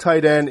weapon at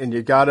tight end, and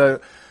you've got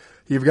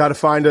to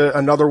find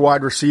another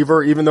wide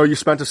receiver. Even though you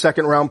spent a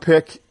 2nd-round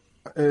pick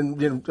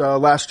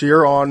last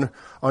year on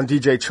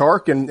DJ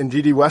Chark, and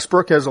G.D.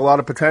 Westbrook has a lot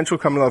of potential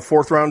coming in the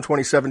 4th round,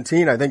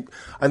 2017. I think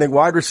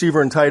wide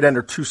receiver and tight end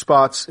are 2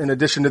 spots in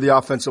addition to the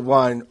offensive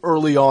line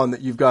early on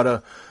that you've got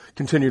to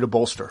continue to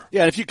bolster.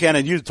 Yeah, and if you can,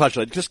 and you touch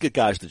on it, just get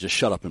guys to just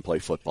shut up and play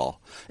football.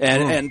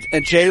 And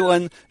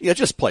Jalen,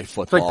 just play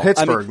football. It's like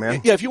Pittsburgh,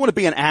 man. Yeah, if you want to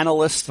be an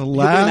analyst, you'll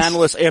be an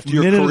analyst after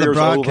your career's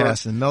over.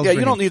 Yeah,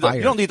 you don't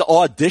need to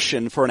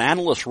audition for an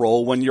analyst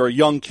role when you're a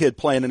young kid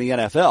playing in the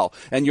NFL,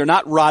 and you're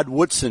not Rod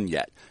Woodson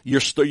yet. You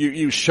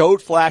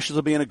showed flashes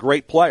of being a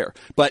great player,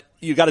 but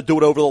you got to do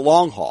it over the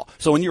long haul.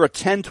 So when you're a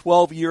 10,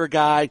 12 year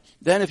guy,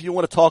 then if you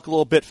want to talk a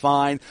little bit,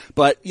 fine,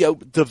 but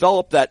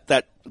develop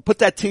that put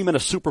that team in a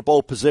Super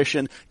Bowl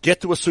position,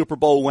 get to a Super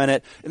Bowl, win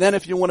it, and then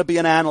if you want to be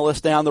an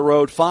analyst down the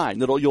road, fine.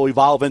 You'll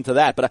evolve into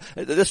that. But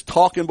this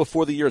talking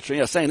before the year,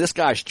 saying this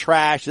guy's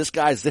trash, this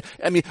guy's,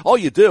 all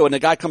you do, and the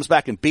guy comes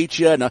back and beats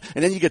you, and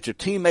then you get your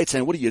teammates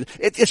saying,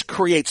 it just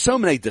creates so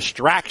many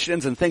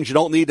distractions and things you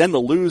don't need, then the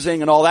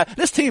losing and all that.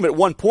 This team at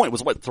one point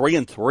was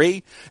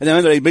 3-3, and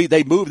then they made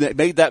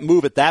that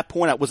move at that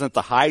point. That wasn't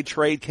the Hyde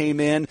trade came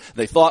in.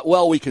 They thought,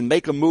 well, we can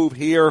make a move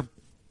here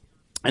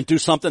and do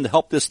something to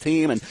help this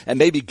team and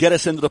maybe get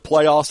us into the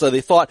playoffs. So they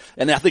thought,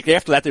 and I think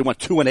after that they went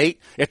 2-8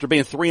 after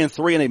being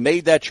 3-3, and they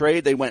made that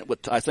trade. They went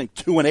with, I think,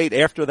 2-8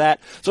 after that.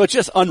 So it's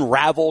just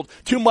unraveled.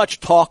 Too much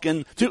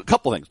talking, a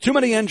couple things. Too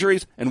many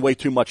injuries and way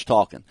too much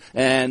talking.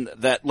 And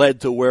that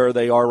led to where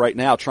they are right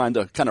now, trying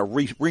to kind of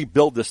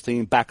rebuild this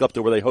team back up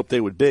to where they hoped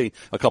they would be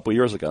a couple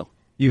years ago.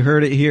 You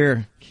heard it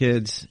here,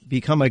 kids.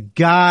 Become a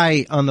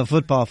guy on the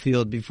football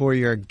field before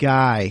you're a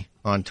guy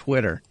on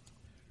Twitter.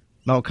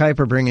 Mel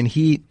Kiper bringing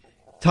heat.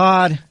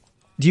 Todd,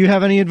 do you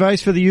have any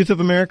advice for the youth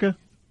of America?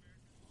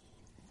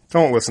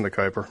 Don't listen to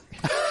Kiper.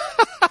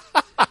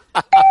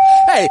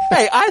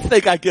 Hey, I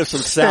think I give some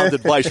sound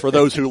advice for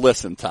those who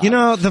listen, Todd.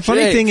 The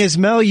funny thing is,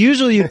 Mel,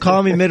 usually you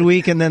call me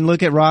midweek and then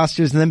look at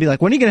rosters and then be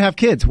like, when are you going to have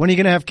kids? When are you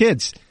going to have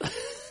kids?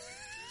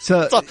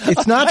 So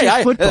it's not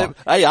just football.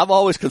 I'm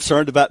always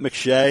concerned about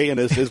McShay and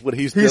what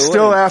he's doing. He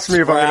still asks me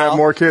if I'm going to have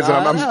more kids.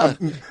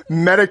 And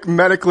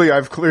medically,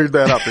 I've cleared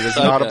that up. It is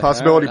not a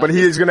possibility. But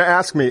he is going to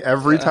ask me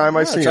every time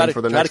I see him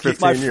for the next 15 years.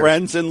 Try to keep my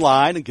friends in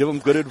line and give them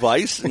good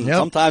advice. And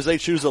sometimes they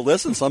choose to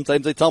listen.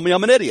 Sometimes they tell me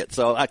I'm an idiot.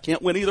 So I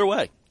can't win either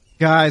way.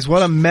 Guys,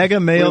 what a mega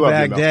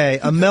mailbag day.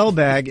 A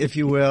mailbag, if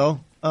you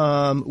will.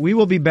 We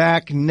will be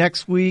back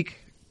next week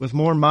with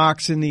more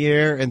mocks in the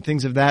air and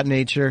things of that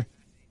nature.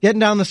 Getting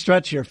down the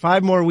stretch here.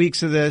 5 more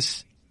weeks of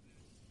this,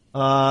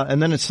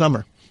 and then it's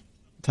summer.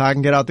 Todd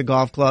can get out the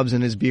golf clubs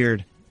and his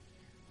beard.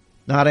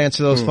 Not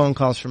answer those phone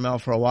calls from Mel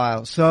for a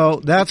while. So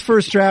that's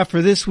first draft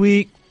for this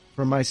week.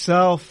 For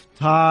myself,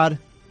 Todd,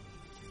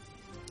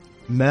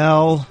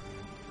 Mel,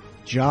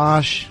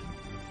 Josh,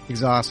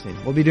 Exhausting.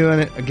 We'll be doing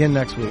it again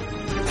next week.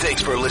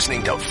 Thanks for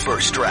listening to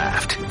First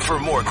Draft. For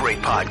more great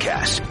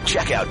podcasts,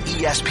 check out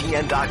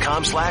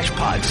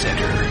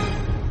ESPN.com/PodCenter.